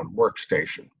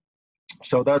workstation.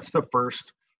 So that's the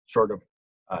first sort of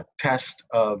test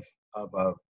of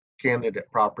a candidate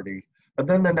property. And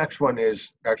then the next one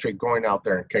is actually going out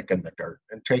there and kicking the dirt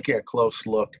and taking a close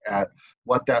look at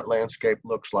what that landscape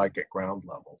looks like at ground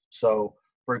level. So,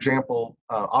 for example,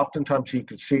 oftentimes you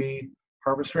can see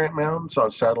harvest ant mounds on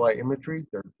satellite imagery.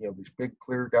 They're these big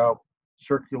cleared out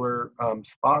circular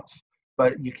spots,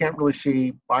 but you can't really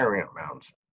see fire ant mounds.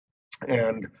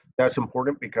 And that's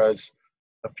important because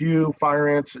a few fire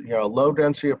ants, low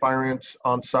density of fire ants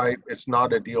on site, it's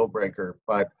not a deal breaker.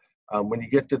 But when you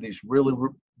get to these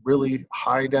really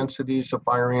high densities of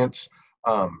fire ants,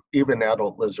 even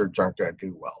adult lizards aren't going to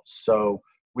do well. So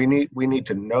we need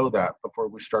to know that before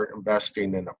we start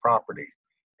investing in a property.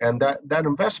 And that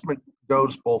investment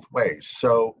goes both ways.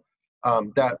 So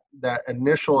that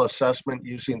initial assessment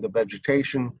using the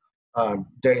vegetation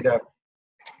data,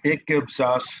 it gives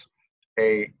us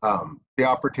the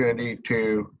opportunity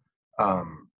to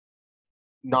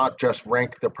not just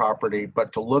rank the property,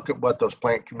 but to look at what those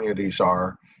plant communities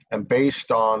are, and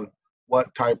based on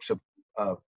what types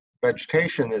of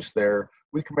vegetation is there,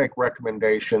 we can make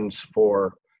recommendations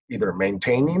for either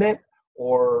maintaining it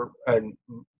or,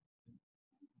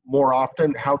 more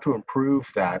often, how to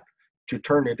improve that to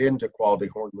turn it into quality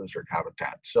horned lizard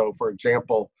habitat. So, for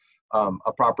example,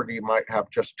 a property might have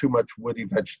just too much woody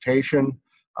vegetation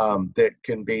that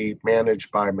can be managed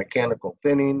by mechanical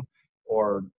thinning,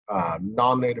 or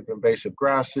non-native invasive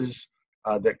grasses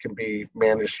that can be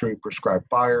managed through prescribed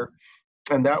fire.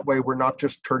 And that way, we're not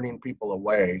just turning people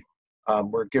away.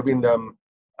 We're giving them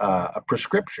a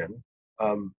prescription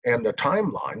and a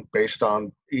timeline based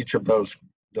on each of those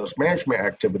management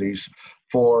activities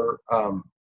for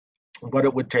what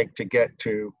it would take to get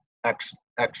to X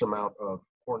amount of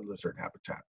horned lizard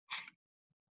habitat.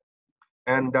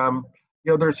 And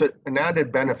there's an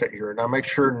added benefit here, and I'll make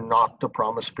sure not to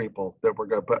promise people that we're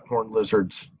going to put horned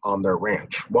lizards on their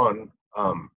ranch. One,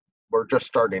 we're just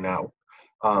starting out.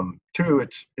 Two,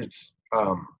 it's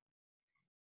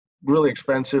really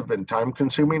expensive and time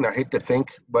consuming. I hate to think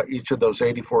what each of those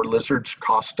 84 lizards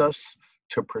cost us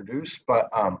to produce, but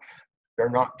they're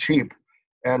not cheap.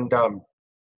 And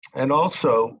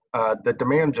also the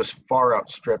demand just far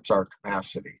outstrips our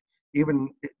capacity. Even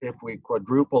if we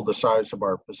quadruple the size of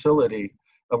our facility,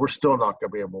 we're still not going to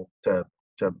be able to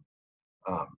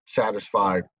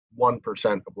satisfy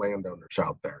 1% of landowners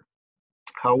out there.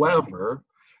 However,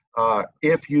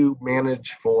 if you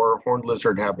manage for horned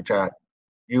lizard habitat,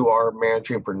 you are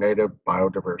managing for native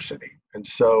biodiversity. And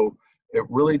so it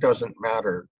really doesn't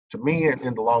matter to me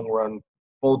in the long run.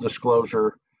 Full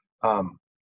disclosure,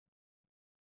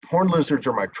 horned lizards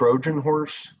are my Trojan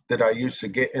horse that I use to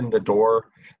get in the door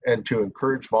and to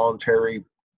encourage voluntary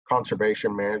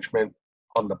conservation management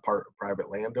on the part of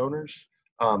private landowners.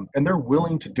 And they're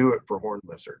willing to do it for horned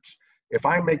lizards. If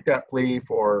I make that plea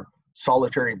for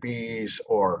solitary bees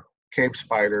or cave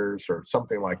spiders or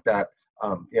something like that,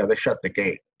 they shut the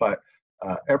gate. But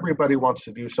everybody wants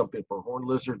to do something for horned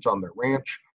lizards on their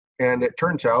ranch. And it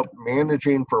turns out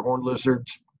managing for horned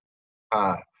lizards,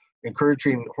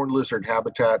 encouraging horned lizard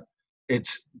habitat,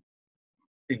 it's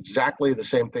exactly the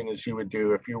same thing as you would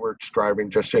do if you were striving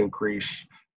just to increase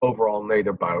overall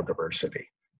native biodiversity.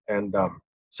 And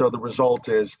so the result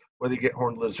is, whether you get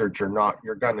horned lizards or not,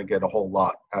 you're going to get a whole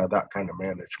lot out of that kind of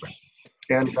management.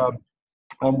 And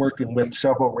I'm working with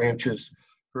several ranches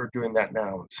who are doing that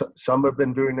now. So, some have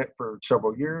been doing it for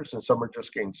several years, and some are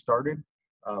just getting started.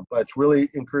 But it's really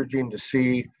encouraging to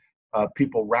see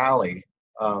people rally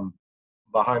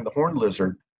behind the horned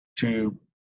lizard to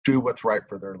do what's right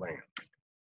for their land.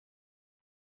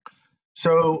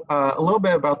 So a little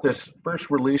bit about this first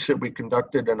release that we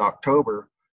conducted in October.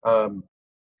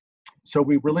 So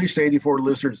we released 84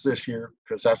 lizards this year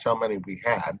because that's how many we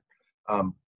had.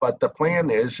 But the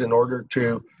plan is, in order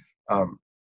to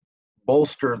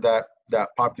bolster that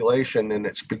population in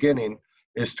its beginning,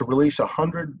 is to release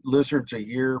 100 lizards a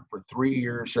year for 3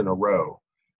 years in a row.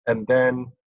 And then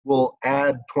we'll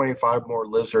add 25 more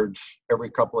lizards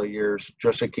every couple of years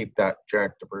just to keep that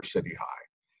genetic diversity high.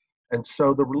 And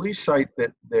so the release site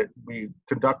that we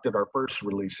conducted our first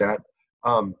release at,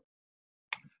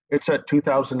 it's a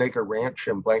 2,000-acre ranch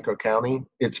in Blanco County.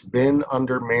 It's been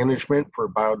under management for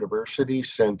biodiversity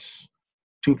since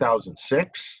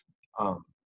 2006.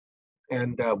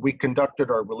 And we conducted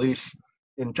our release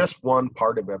in just one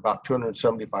part of it, about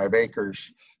 275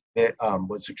 acres. It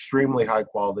was extremely high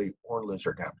quality horned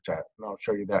lizard habitat, and I'll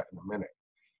show you that in a minute.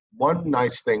 One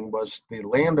nice thing was the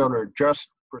landowner just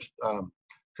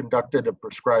conducted a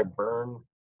prescribed burn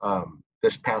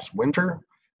this past winter,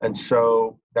 and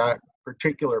so that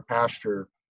particular pasture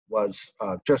was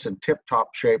just in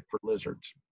tip-top shape for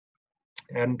lizards.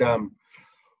 And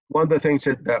one of the things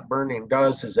that burning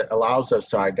does is it allows us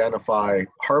to identify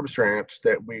harvester ants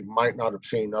that we might not have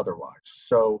seen otherwise.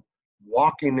 So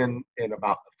walking in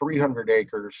about 300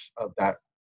 acres of that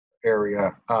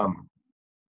area,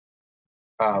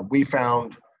 we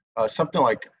found something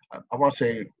like, I want to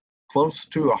say, close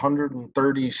to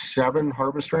 137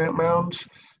 harvester ant mounds.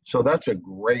 So that's a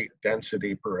great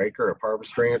density per acre of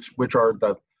harvester ants, which are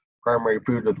the primary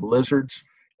food of the lizards.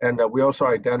 And we also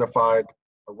identified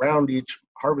around each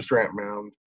harvester ant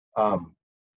mound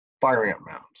fire ant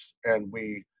mounds. And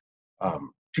we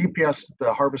GPS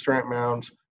the harvester ant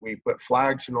mounds. We put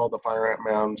flags in all the fire ant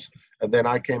mounds. And then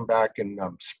I came back in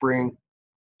spring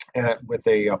with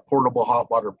a portable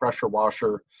hot water pressure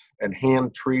washer and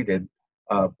hand treated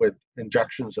with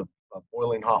injections of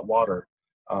boiling hot water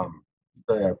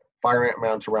the fire ant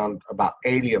mounds around about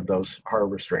 80 of those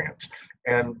harvester ants.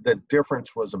 And the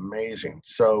difference was amazing.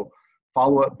 So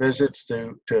follow-up visits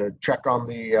to check on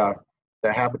the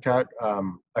habitat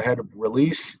ahead of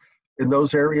release. In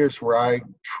those areas where I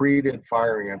treated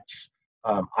fire ants,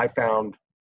 I found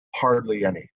hardly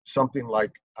any. Something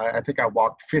like, I think I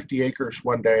walked 50 acres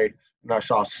one day and I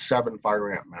saw 7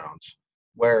 fire ant mounds,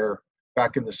 where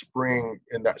back in the spring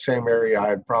in that same area, I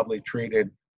had probably treated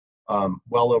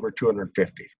well over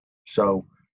 250. So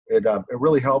it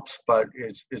really helps, but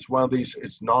it's one of these,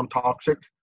 it's non-toxic,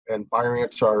 and fire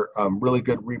ants are really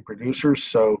good reproducers.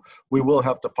 So we will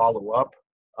have to follow up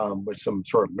with some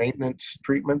sort of maintenance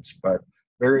treatments, but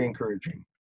very encouraging.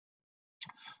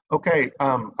 Okay,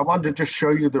 I wanted to just show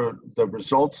you the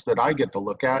results that I get to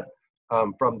look at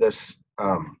from this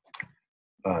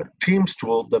Teams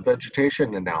tool, the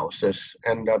vegetation analysis.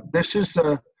 And this is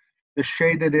the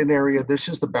shaded in area. This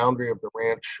is the boundary of the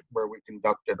ranch where we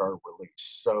conducted our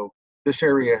release. So this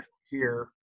area here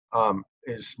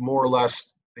is more or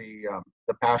less the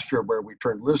pasture where we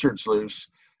turned lizards loose.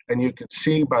 And you can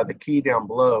see by the key down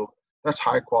below, that's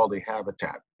high quality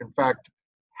habitat. In fact,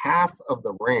 half of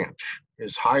the ranch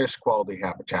is highest quality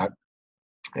habitat.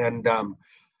 And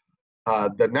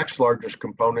the next largest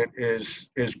component is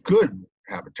good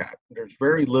habitat. There's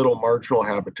very little marginal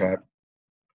habitat.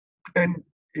 And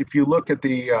if you look at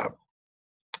the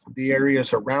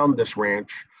areas around this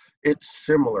ranch, it's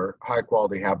similar high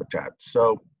quality habitat.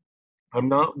 So I'm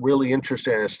not really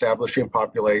interested in establishing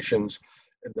populations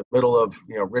in the middle of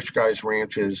rich guys'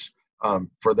 ranches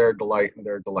for their delight and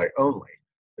their delight only.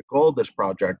 The goal of this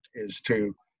project is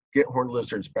to get horned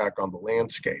lizards back on the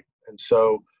landscape. And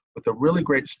so with a really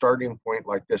great starting point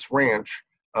like this ranch,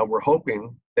 we're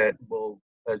hoping that we'll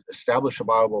establish a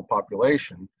viable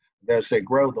population. As they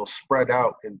grow, they'll spread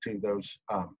out into those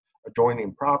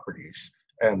adjoining properties,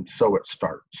 and so it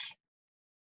starts.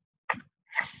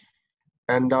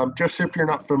 And just if you're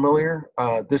not familiar,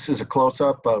 this is a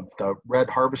close-up of the red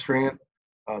harvest ant.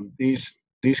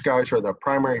 These guys are the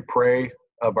primary prey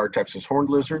of our Texas horned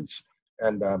lizards,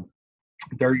 and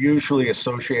they're usually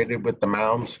associated with the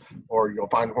mounds, or you'll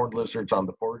find horned lizards on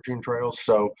the foraging trails.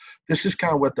 So this is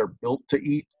kind of what they're built to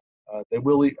eat. They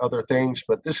will eat other things,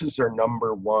 but this is their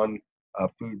number one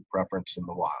food preference in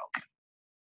the wild.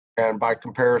 And by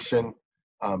comparison,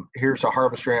 here's a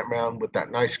harvest ant mound with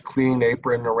that nice clean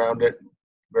apron around it,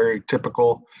 very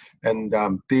typical. And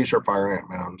these are fire ant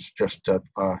mounds, just if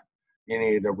you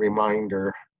need a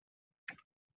reminder.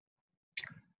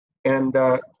 And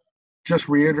just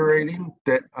reiterating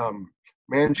that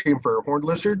managing for horned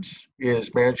lizards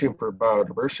is managing for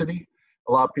biodiversity.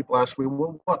 A lot of people ask me,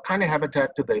 well, what kind of habitat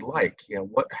do they like?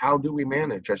 How do we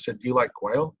manage? I said, do you like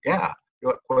quail? Yeah. You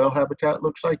know what quail habitat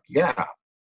looks like? Yeah.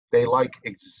 They like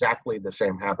exactly the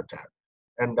same habitat.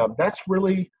 And that's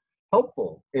really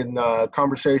helpful in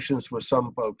conversations with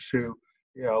some folks who,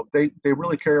 they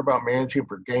really care about managing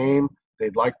for game.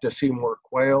 They'd like to see more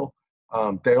quail.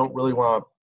 They don't really want to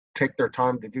take their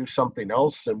time to do something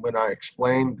else. And when I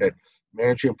explain that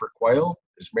managing for quail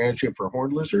is managing for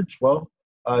horned lizards, well,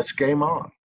 it's game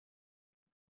on.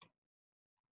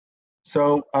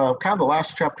 So kind of the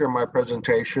last chapter of my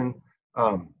presentation,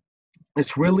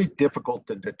 it's really difficult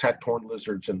to detect horned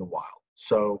lizards in the wild.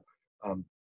 So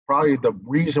probably the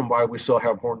reason why we still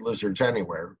have horned lizards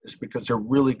anywhere is because they're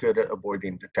really good at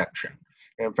avoiding detection.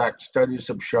 And in fact, studies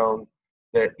have shown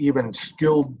that even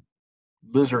skilled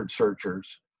lizard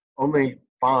searchers only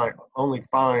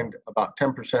find about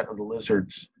 10% of the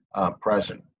lizards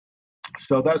present.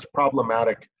 So that's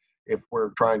problematic if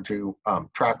we're trying to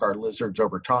track our lizards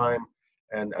over time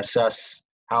and assess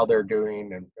how they're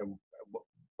doing and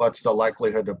what's the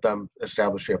likelihood of them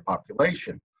establishing a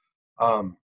population,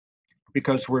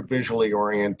 because we're visually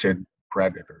oriented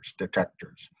predators,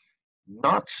 detectors.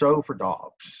 Not so for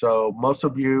dogs. So most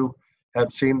of you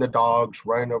have seen the dogs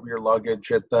running over your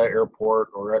luggage at the airport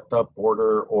or at the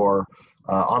border or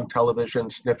on television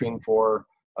sniffing for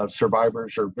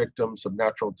survivors or victims of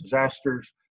natural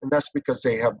disasters. And that's because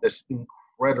they have this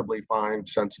incredibly fine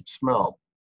sense of smell.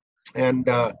 And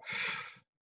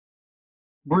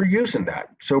we're using that.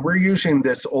 So we're using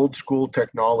this old school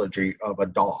technology of a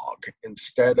dog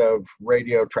instead of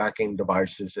radio tracking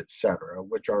devices, et cetera,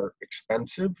 which are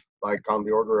expensive, like on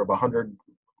the order of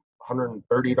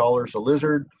 $130 a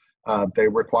lizard. They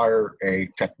require a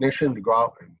technician to go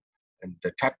out and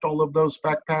detect all of those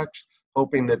backpacks,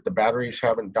 hoping that the batteries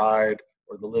haven't died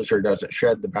or the lizard doesn't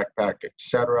shed the backpack, et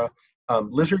cetera.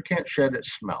 Lizard can't shed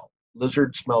its smell.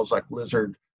 Lizard smells like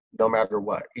lizard no matter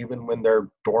what, even when they're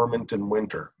dormant in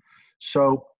winter.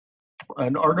 So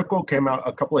an article came out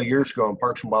a couple of years ago in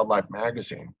Parks and Wildlife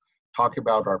magazine talking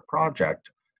about our project.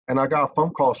 And I got a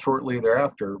phone call shortly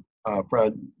thereafter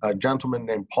from a gentleman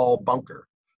named Paul Bunker,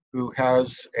 who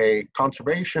has a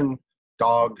conservation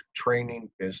dog training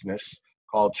business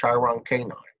called Chiron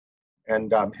Canine.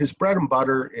 And his bread and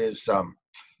butter is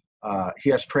he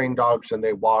has trained dogs and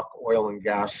they walk oil and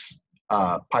gas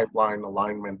pipeline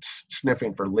alignments,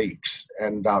 sniffing for leaks.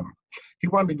 And he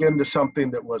wanted to get into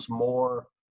something that was more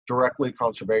directly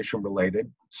conservation related,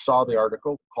 saw the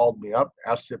article, called me up,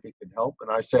 asked if he could help.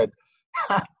 And I said,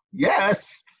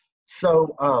 yes.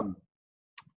 So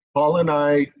Paul and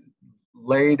I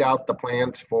laid out the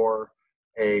plans for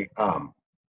a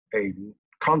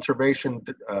conservation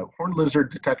horned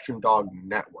lizard detection dog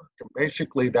network. And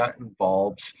basically that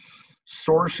involves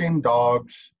sourcing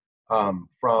dogs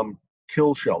from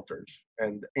kill shelters,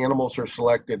 and animals are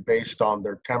selected based on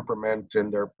their temperament and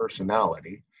their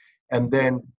personality. And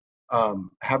then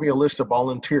having a list of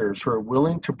volunteers who are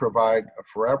willing to provide a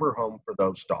forever home for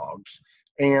those dogs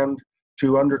and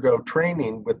to undergo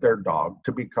training with their dog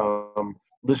to become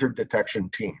lizard detection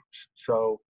teams.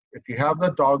 So if you have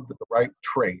the dog with the right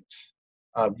traits,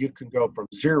 you can go from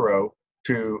 0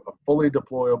 to a fully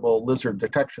deployable lizard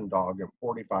detection dog in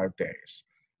 45 days.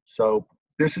 So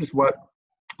this is what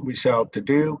we set out to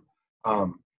do.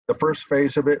 The first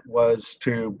phase of it was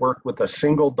to work with a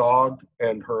single dog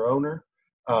and her owner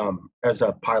as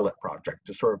a pilot project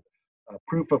to sort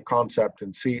proof of concept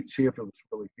and see if it was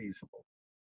really feasible.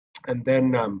 And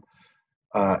then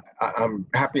I'm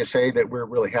happy to say that we're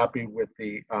really happy with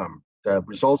the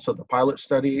results of the pilot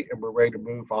study, and we're ready to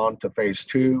move on to phase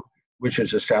 2, which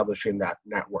is establishing that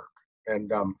network. And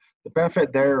the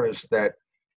benefit there is that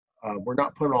we're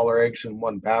not putting all our eggs in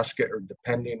one basket or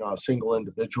depending on a single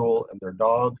individual and their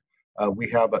dog. We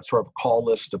have a sort of call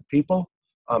list of people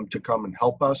to come and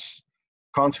help us.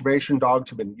 Conservation dogs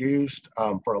have been used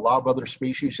for a lot of other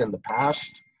species in the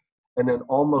past, and in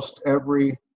almost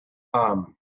every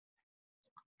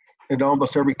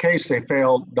case they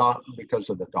failed not because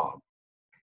of the dog.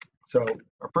 So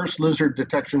our first lizard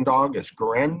detection dog is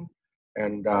Gren,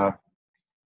 and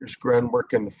there's Gren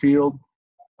work in the field.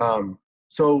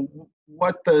 So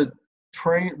what the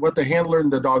handler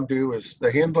and the dog do is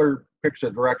the handler picks a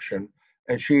direction,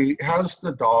 and she has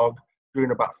the dog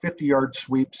doing about 50-yard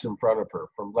sweeps in front of her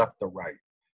from left to right.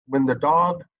 When the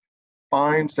dog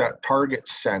finds that target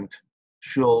scent,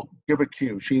 she'll give a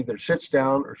cue. She either sits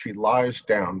down or she lies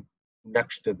down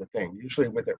next to the thing, usually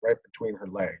with it right between her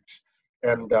legs.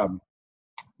 And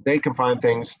they can find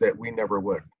things that we never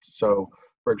would. So,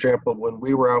 for example, when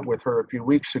we were out with her a few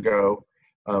weeks ago,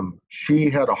 she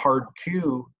had a hard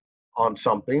cue on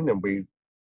something, and we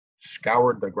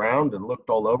scoured the ground and looked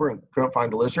all over and couldn't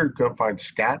find a lizard, couldn't find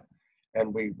scat.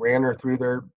 And we ran her through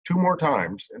there 2 more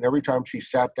times, and every time she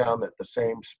sat down at the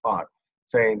same spot,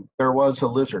 saying there was a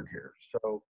lizard here.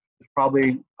 So it's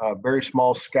probably a very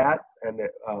small scat, and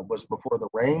it was before the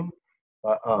rain.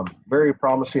 Very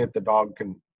promising that the dog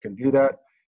can do that.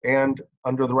 And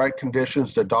under the right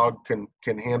conditions, the dog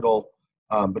can handle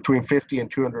between 50 and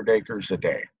 200 acres a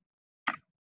day.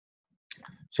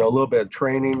 So a little bit of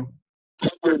training.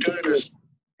 What we're doing is,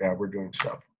 yeah, we're doing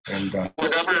stuff. And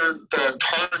whatever the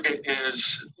target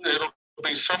is, it'll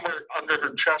be somewhere under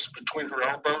her chest between her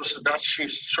elbows, and that's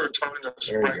she's sort of telling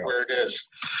us right where it is.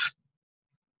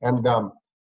 And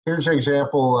here's an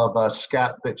example of a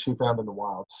scat that she found in the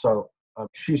wild. So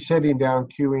she's sitting down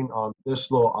cueing on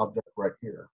this little object right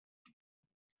here.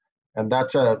 And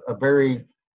that's a very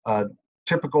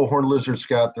typical horned lizard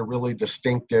scat. They're really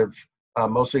distinctive,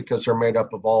 mostly because they're made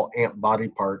up of all ant body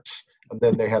parts. And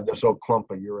then they have this little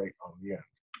clump of urate on the end.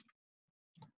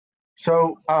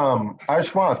 So I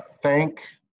just want to thank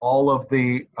all of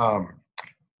the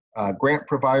grant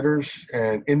providers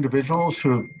and individuals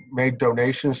who made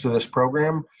donations to this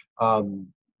program,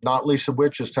 not least of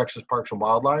which is Texas Parks and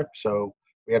Wildlife. So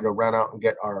we had to run out and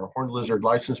get our horned lizard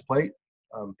license plate,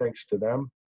 thanks to them.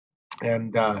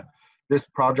 And this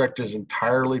project is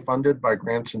entirely funded by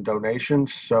grants and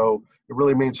donations. So it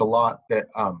really means a lot that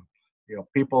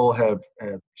people have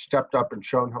stepped up and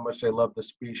shown how much they love the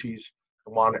species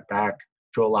and want it back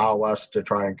to allow us to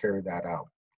try and carry that out.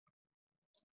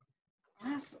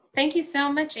 Awesome. Thank you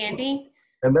so much, Andy.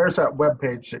 And there's that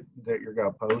webpage that you're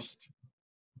going to post.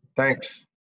 Thanks.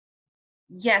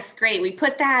 Yes, great. We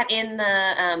put that in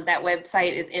the, that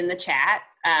website is in the chat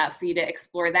for you to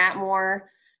explore that more.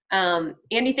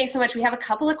 Andy, thanks so much. We have a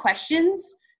couple of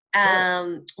questions.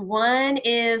 One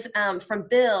is from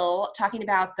Bill, talking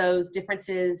about those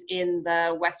differences in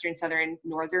the western, southern,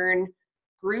 northern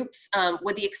groups.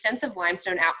 Would the extensive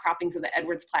limestone outcroppings of the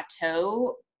Edwards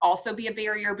Plateau also be a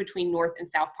barrier between north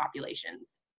and south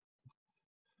populations?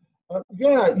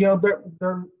 Yeah,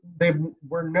 they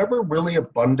were never really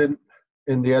abundant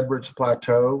in the Edwards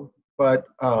Plateau, but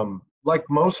like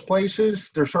most places,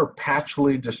 they're sort of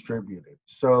patchily distributed.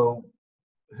 So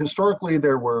historically,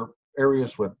 there were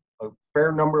areas with a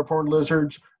fair number of horned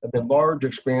lizards, and then large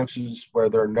expanses where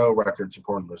there are no records of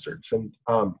horned lizards. And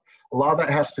a lot of that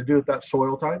has to do with that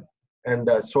soil type. And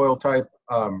soil type,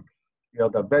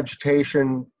 the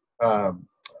vegetation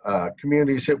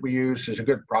communities that we use is a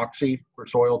good proxy for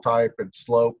soil type and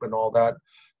slope and all that.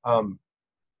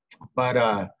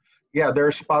 Yeah, there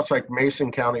are spots like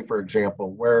Mason County, for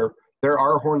example, where there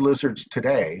are horned lizards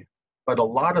today, but a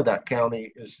lot of that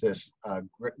county is this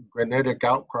granitic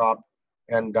outcrop,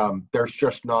 and there's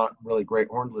just not really great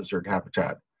horned lizard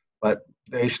habitat, but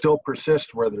they still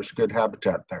persist where there's good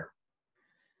habitat there.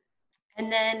 And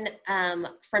then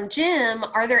from Jim,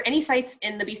 are there any sites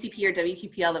in the BCP or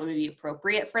WQPL that would be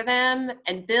appropriate for them?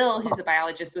 And Bill, who's a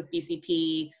biologist with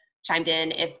BCP, chimed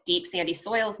in, if deep sandy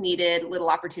soils needed,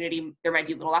 there might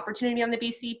be little opportunity on the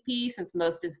BCP since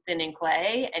most is thin and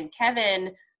clay. And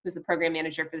Kevin, who's the program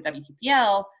manager for the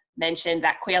WQPL, mentioned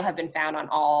that quail have been found on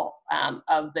all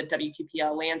of the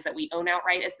WQPL lands that we own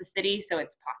outright as the city, so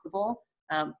it's possible.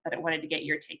 But I wanted to get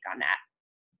your take on that.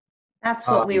 That's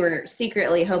what we were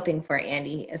secretly hoping for,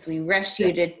 Andy, as we rush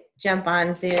you to jump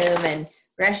on Zoom and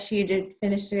rush you to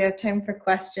finish. We have time for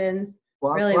questions.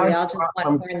 Well, Really, we all just want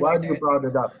I'm horned glad you lizard. brought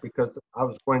it up because I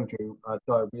was going to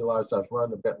until I realized I was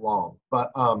running a bit long.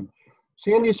 But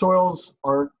sandy soils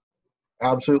aren't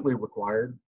absolutely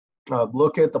required.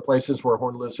 Look at the places where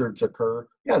horned lizards occur.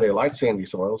 Yeah, they like sandy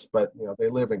soils, but they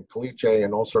live in caliche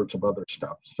and all sorts of other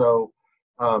stuff. So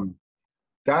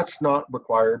that's not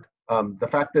required. The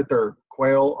fact that there are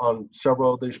quail on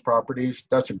several of these properties,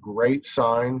 that's a great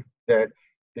sign that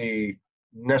the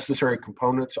necessary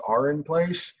components are in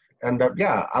place. And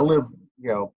yeah, I live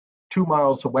 2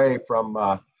 miles away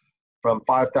from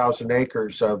 5,000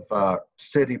 acres of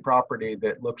city property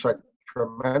that looks like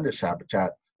tremendous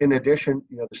habitat. In addition,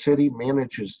 the city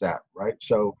manages that, right?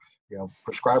 So,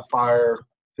 prescribed fire,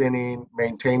 thinning,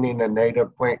 maintaining a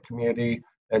native plant community,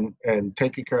 and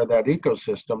taking care of that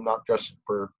ecosystem, not just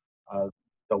for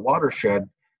the watershed.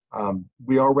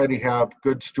 We already have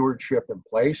good stewardship in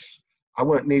place. I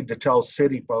wouldn't need to tell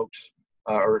city folks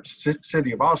or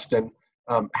city of Austin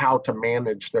how to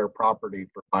manage their property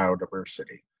for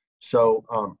biodiversity. So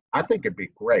I think it'd be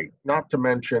great. Not to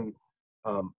mention,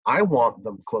 I want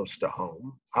them close to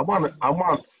home. I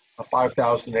want a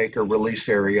 5,000 acre release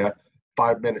area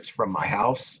 5 minutes from my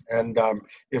house. And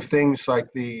if things like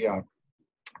the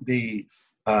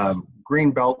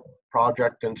Greenbelt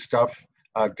project and stuff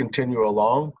continue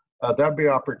along, that'd be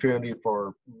an opportunity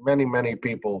for many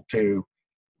people to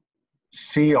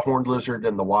see a horned lizard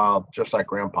in the wild, just like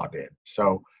Grandpa did.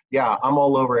 So yeah, I'm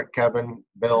all over it, Kevin,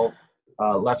 Bill.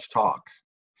 Let's talk.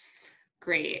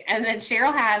 Great. And then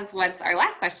Cheryl has what's our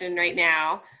last question right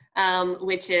now,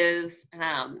 which is,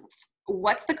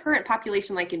 what's the current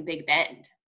population like in Big Bend?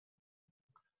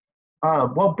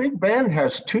 Well, Big Bend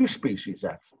has 2 species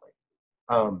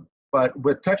actually, but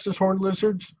with Texas horned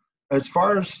lizards, as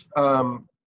far as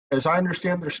I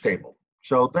understand, they're stable.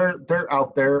 So they're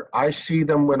out there. I see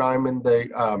them when I'm in the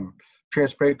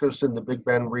Trans-Pecos in the Big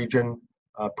Bend region,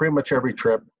 pretty much every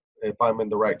trip if I'm in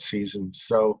the right season.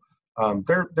 So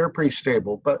they're pretty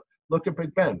stable. But look at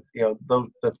Big Bend.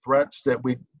 The threats that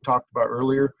we talked about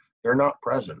earlier, they're not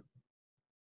present.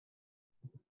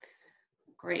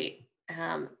 Great.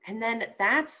 And then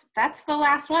that's the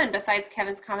last one, besides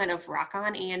Kevin's comment of rock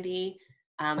on Andy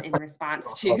in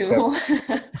response to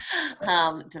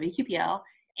WQPL.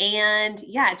 And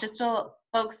yeah, just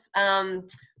folks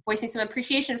voicing some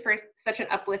appreciation for such an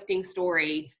uplifting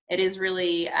story. It is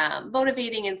really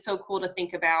motivating and so cool to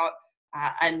think about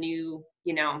a new,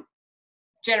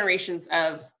 generations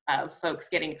of folks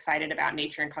getting excited about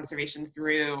nature and conservation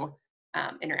through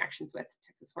interactions with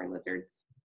Texas horned lizards,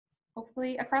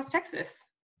 hopefully across Texas.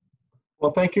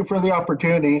 Well, thank you for the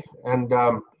opportunity, and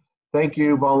thank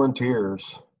you,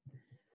 volunteers.